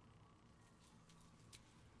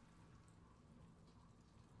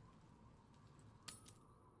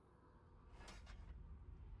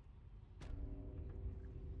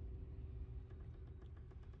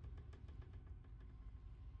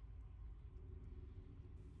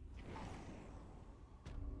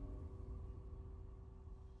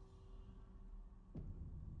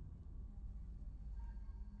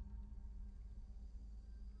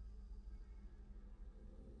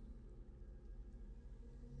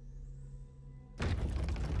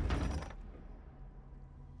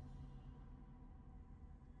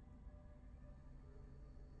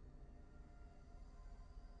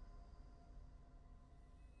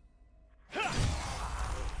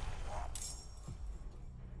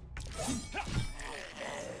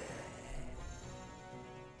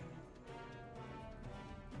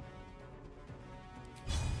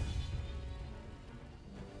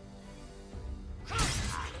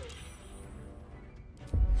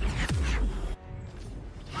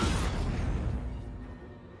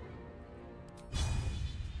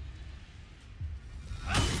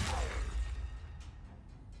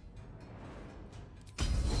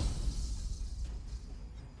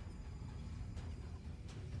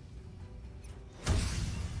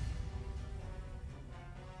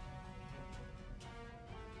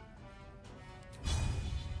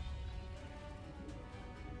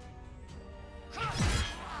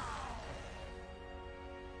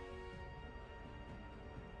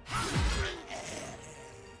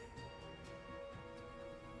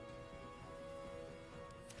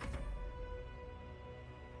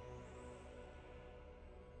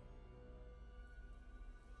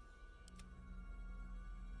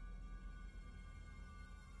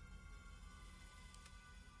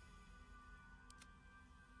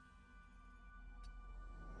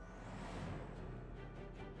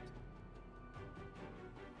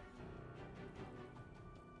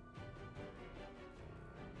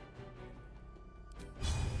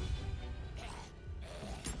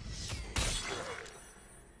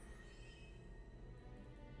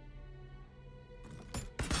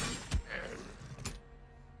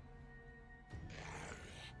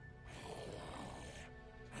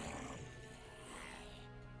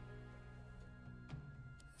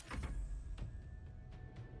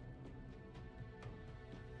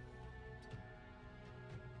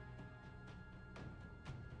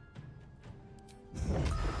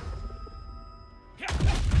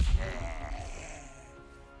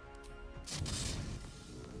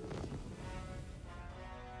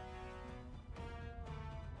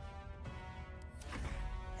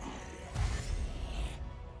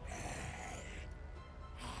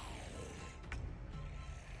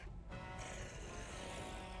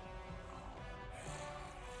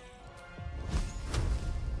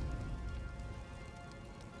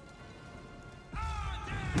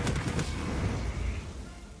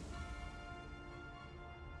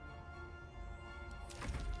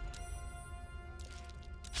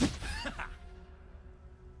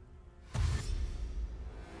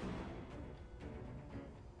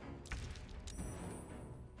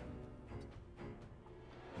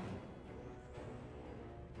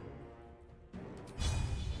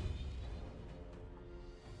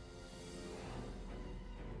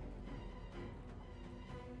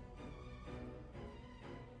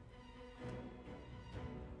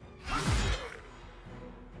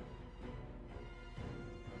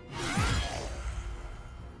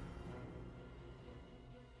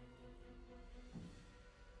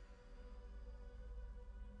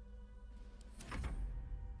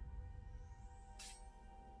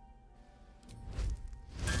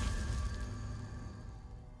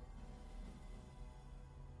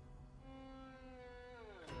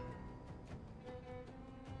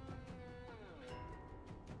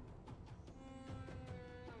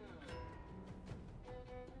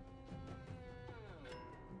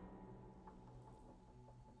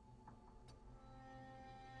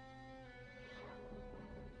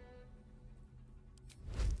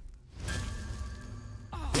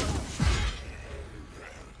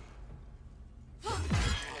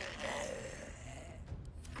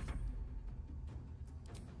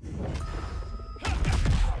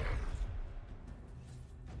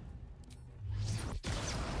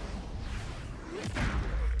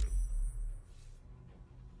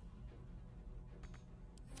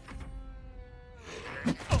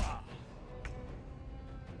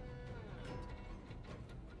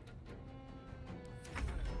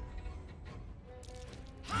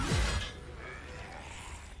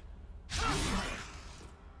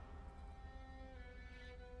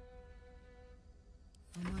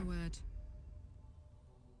 On my word.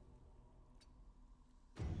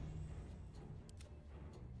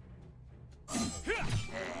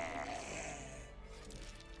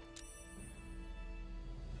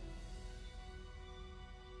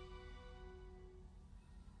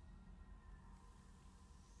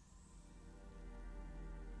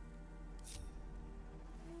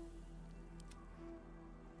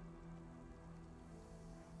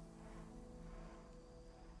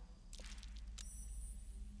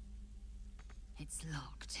 It's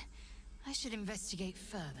locked. I should investigate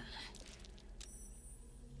further.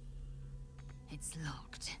 It's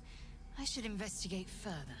locked. I should investigate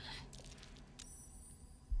further.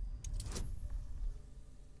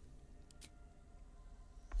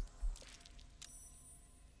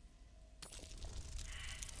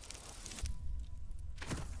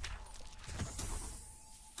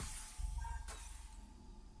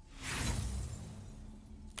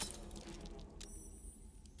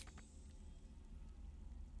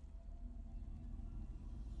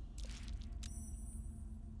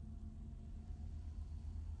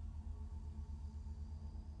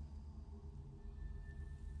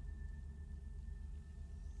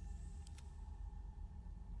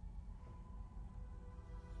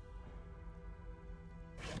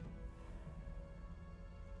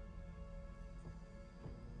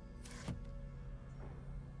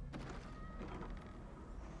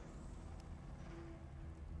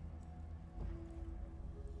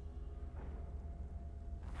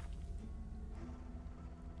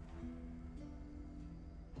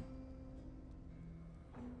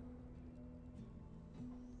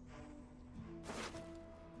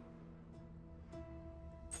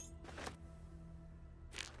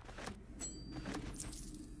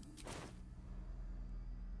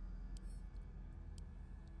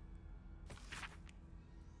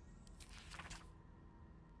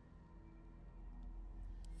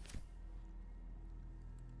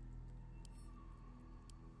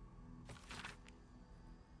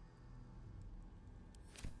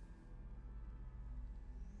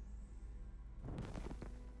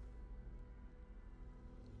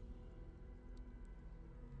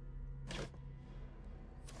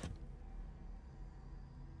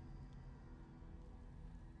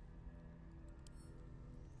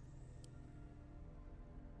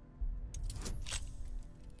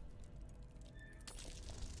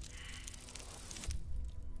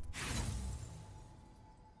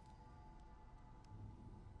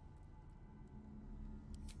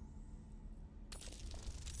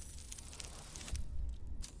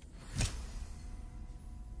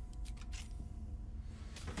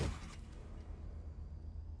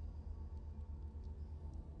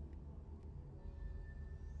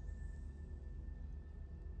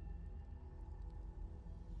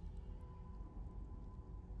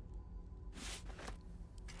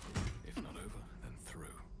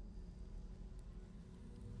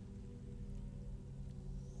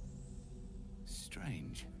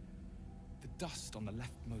 Strange. The dust on the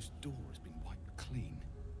leftmost door has been wiped clean.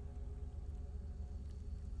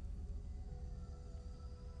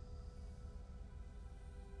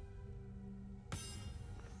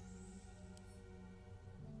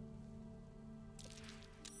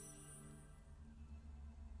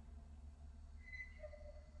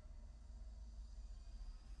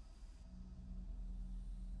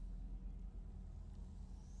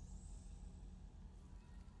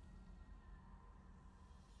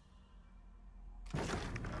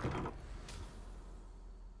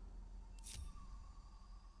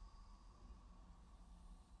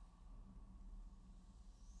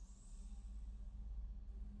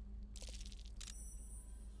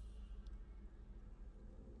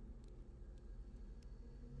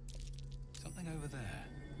 Something over there.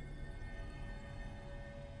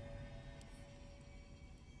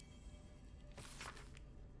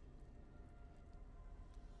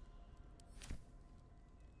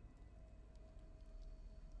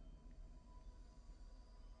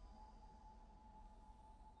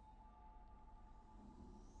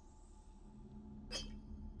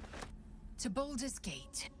 To Baldur's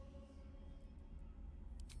Gate.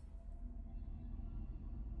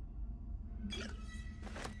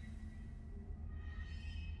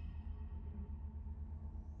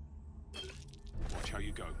 Watch how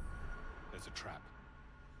you go. There's a trap.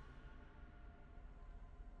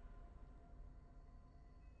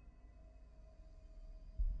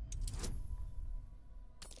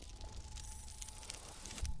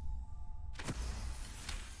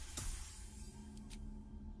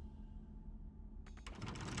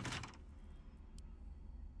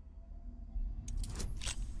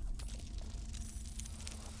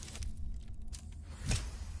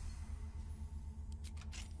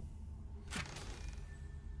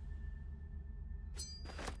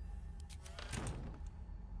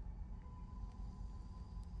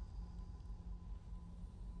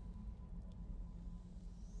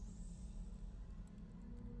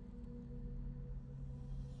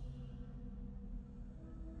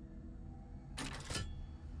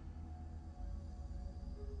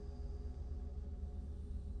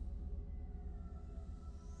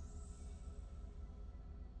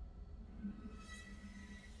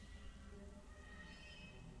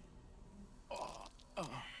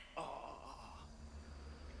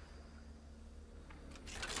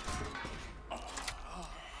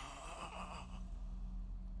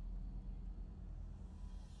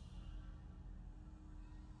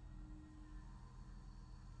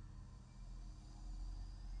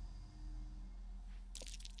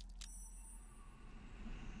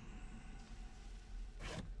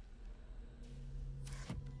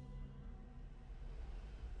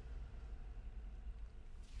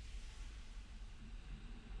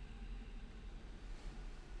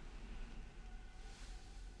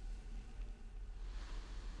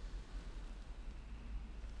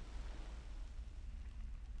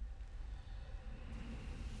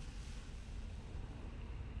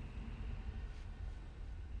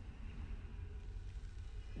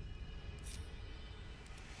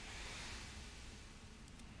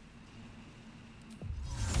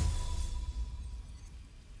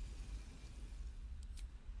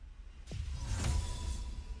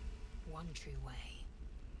 one true way.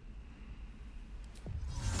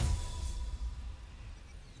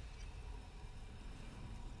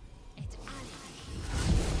 It's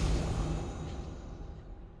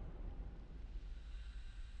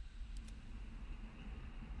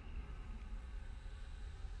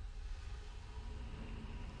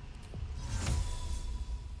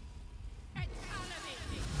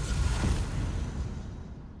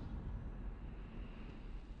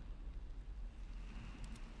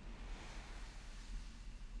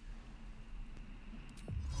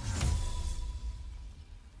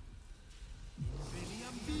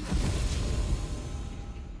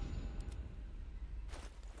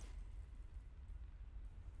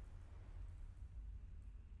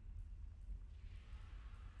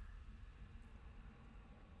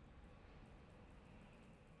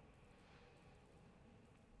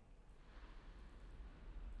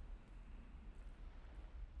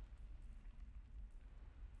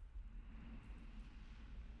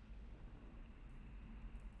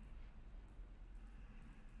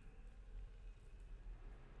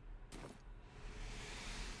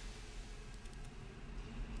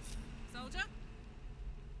Soldier?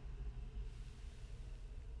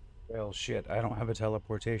 Well, shit, I don't have a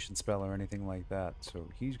teleportation spell or anything like that, so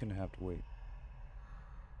he's gonna have to wait.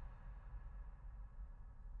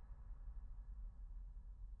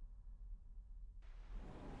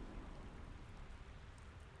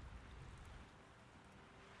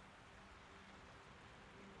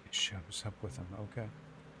 He shows up with him, okay.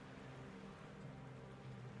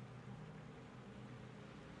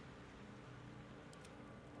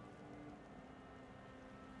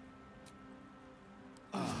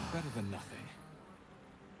 Better than nothing.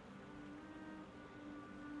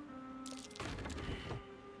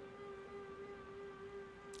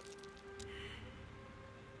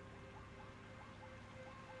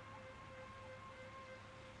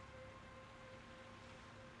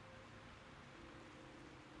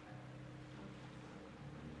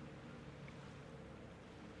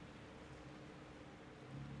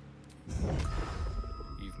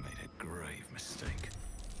 You've made a grave mistake.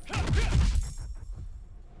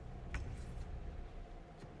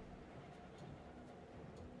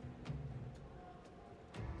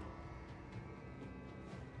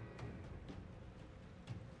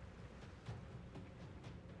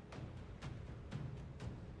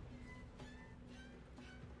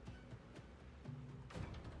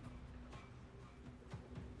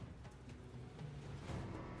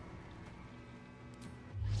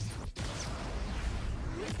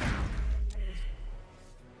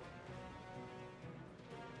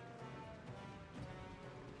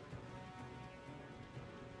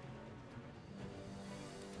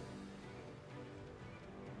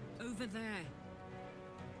 Over there.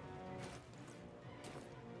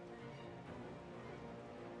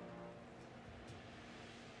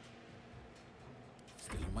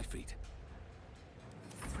 Still on my feet.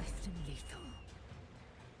 Swift and lethal.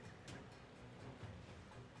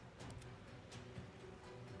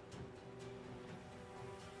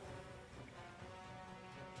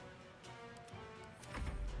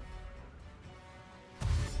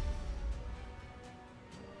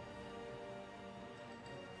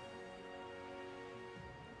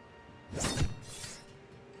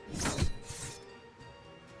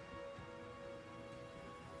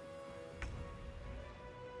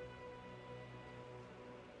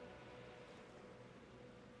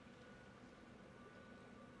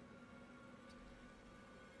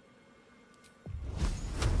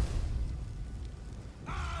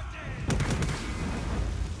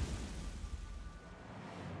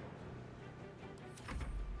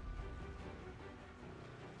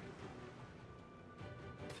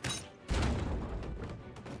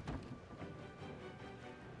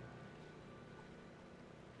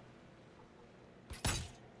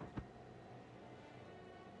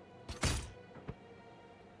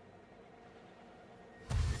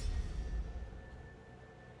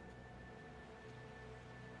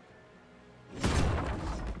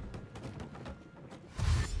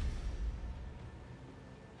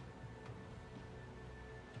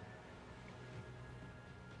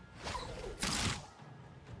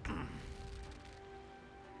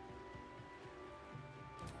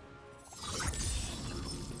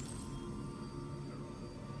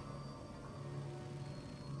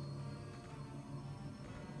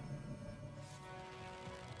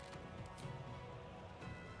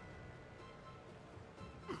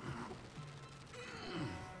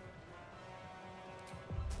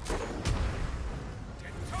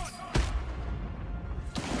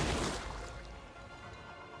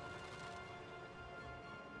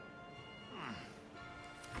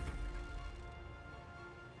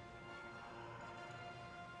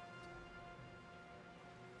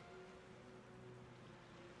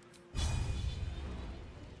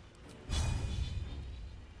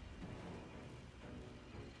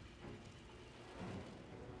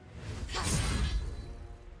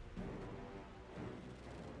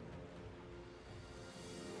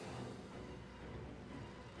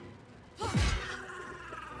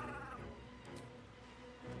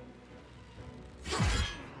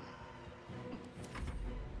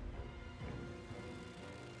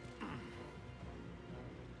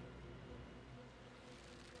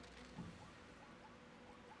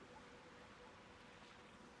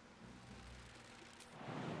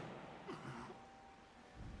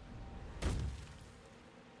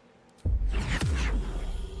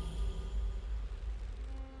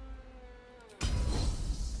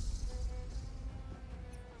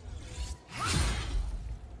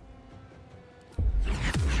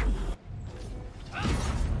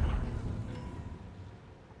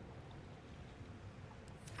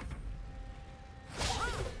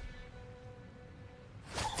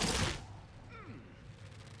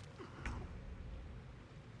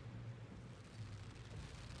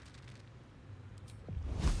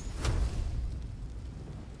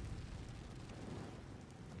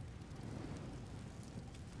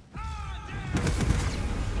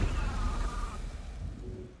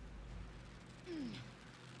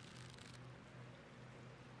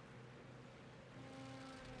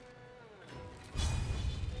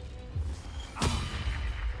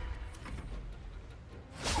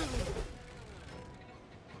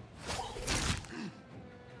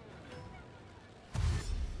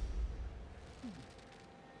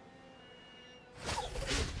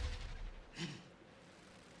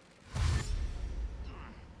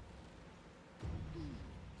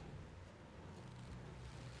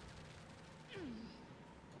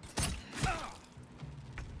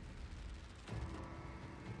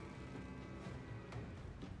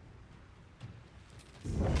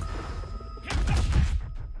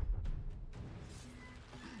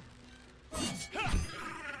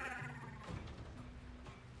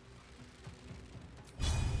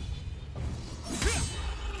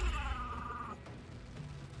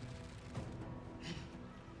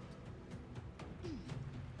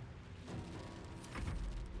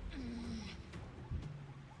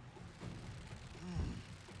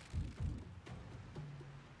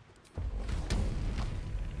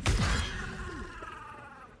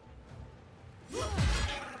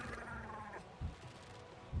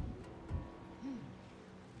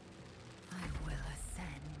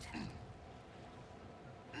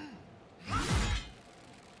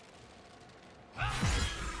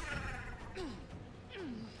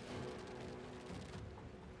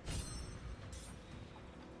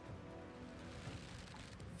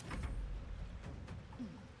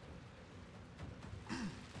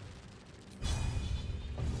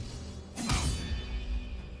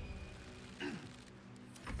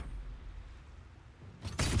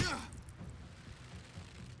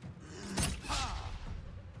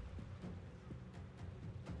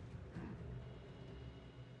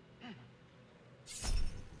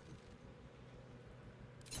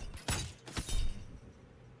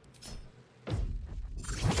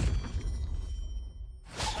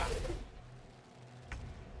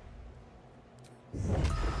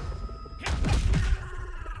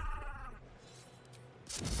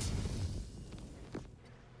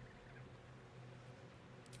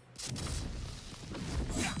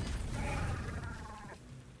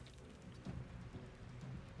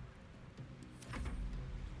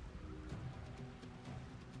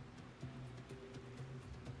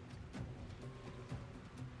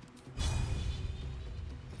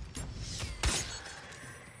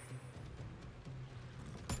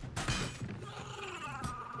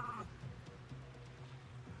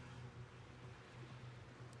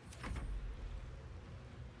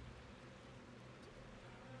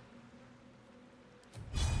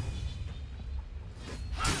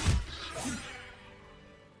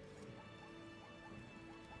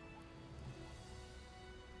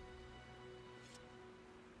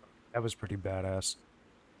 That was pretty badass.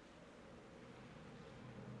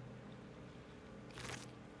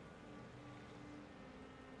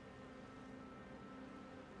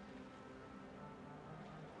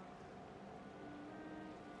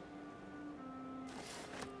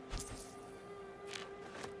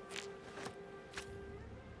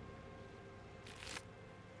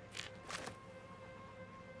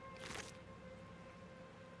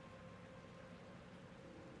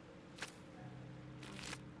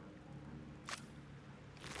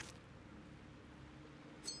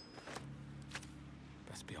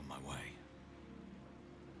 Best be on my way.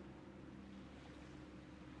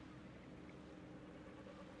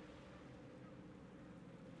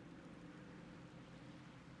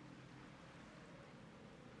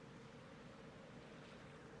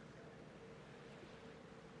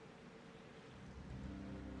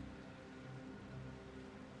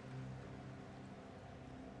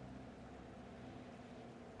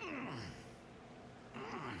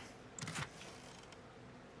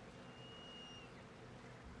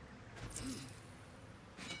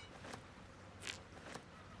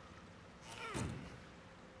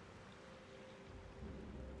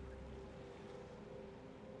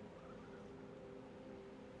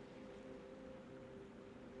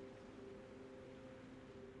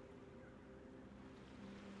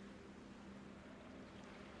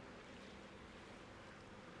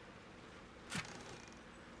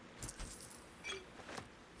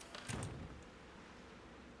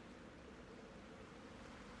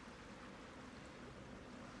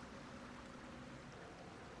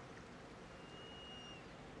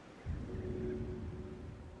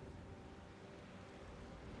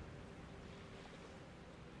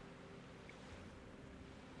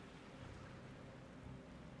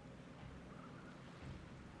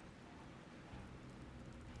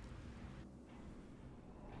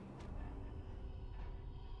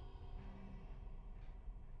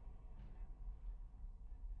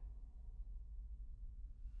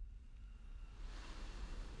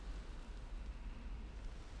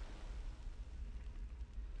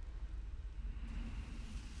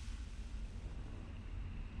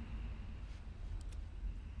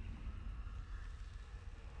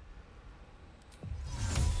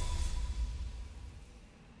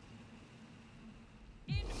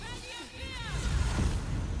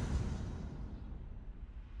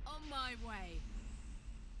 On my way.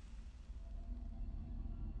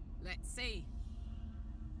 Let's see.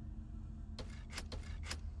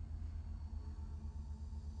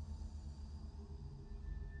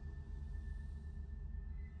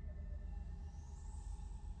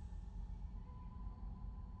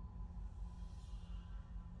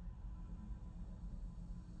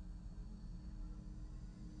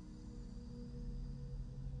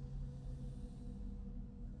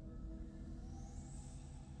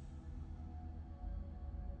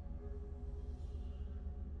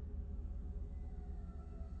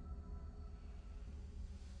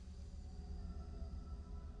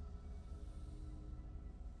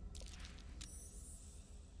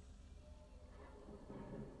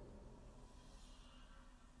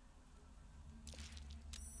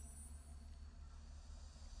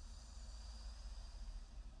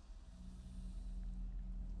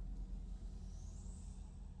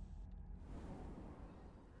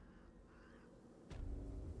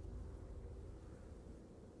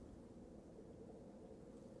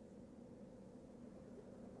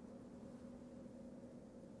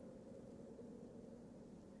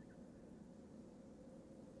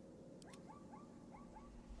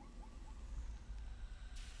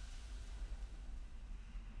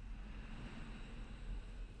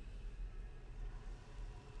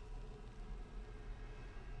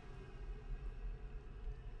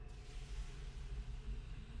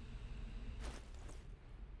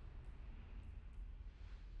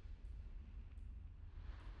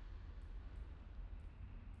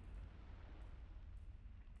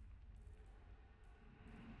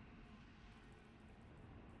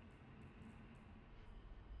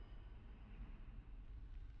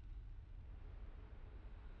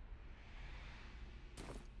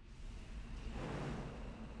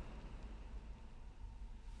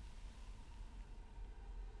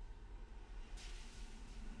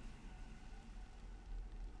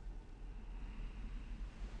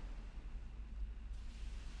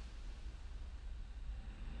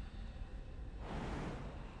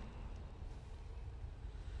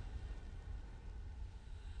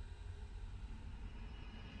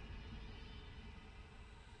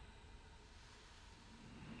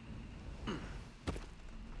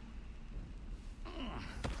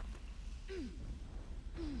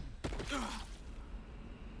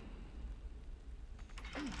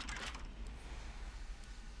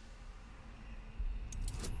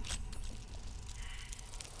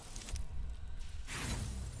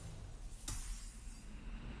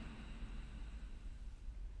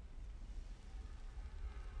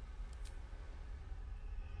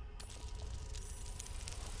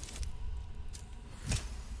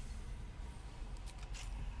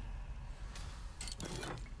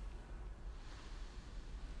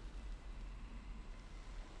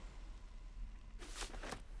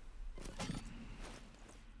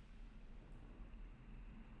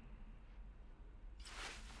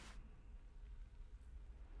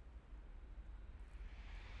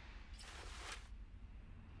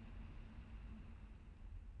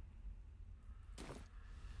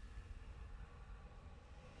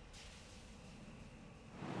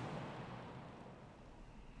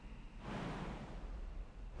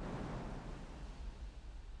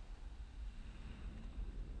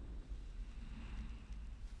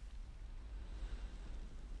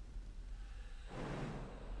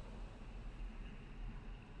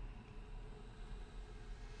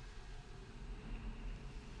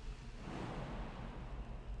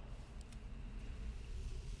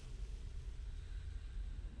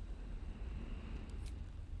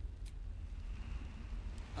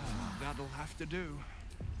 That'll have to do.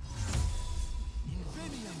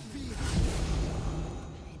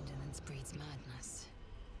 Indolence breeds madness.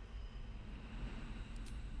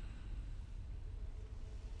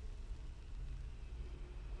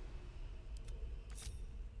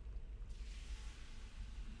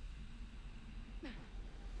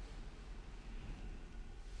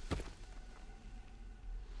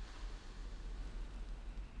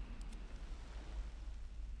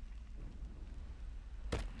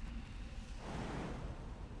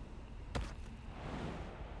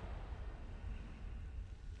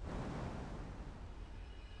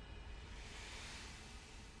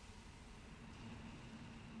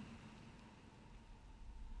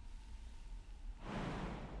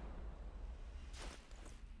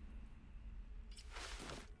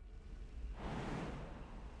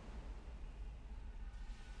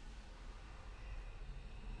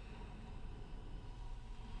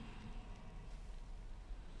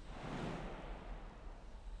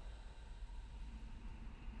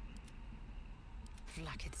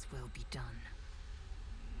 Vlaakith's will be done.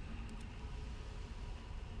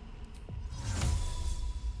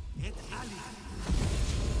 It Ali.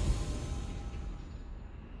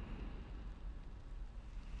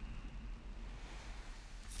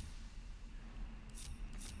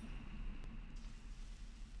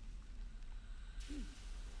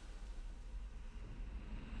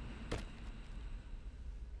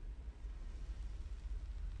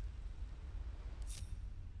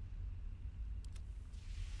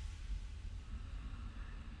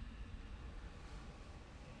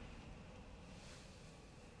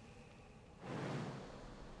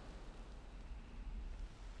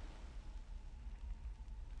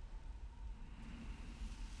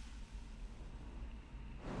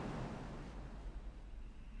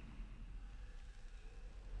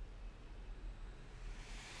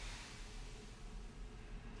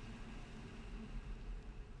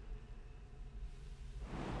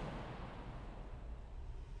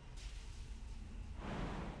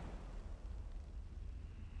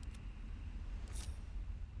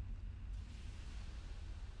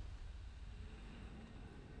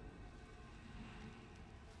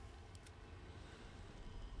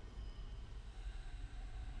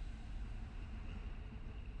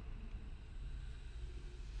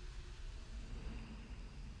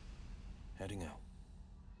 Heading out.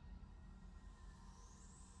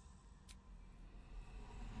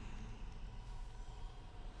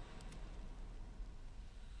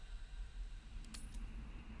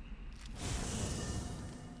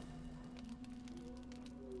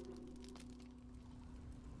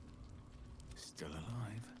 Still alive.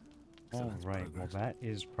 Alright, well that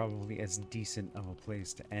is probably as decent of a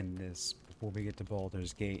place to end this before we get to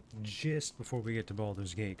Baldur's Gate. Just before we get to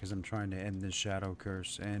Baldur's Gate, because I'm trying to end this Shadow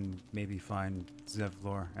Curse and maybe find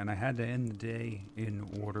Zevlor. And I had to end the day in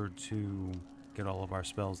order to get all of our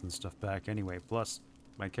spells and stuff back anyway. Plus,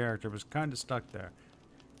 my character was kind of stuck there.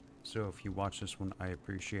 So if you watch this one, I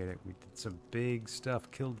appreciate it. We did some big stuff.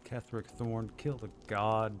 Killed Ketheric Thorn, killed a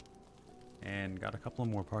god, and got a couple of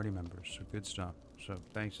more party members. So good stuff. So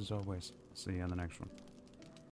thanks as always. See you on the next one.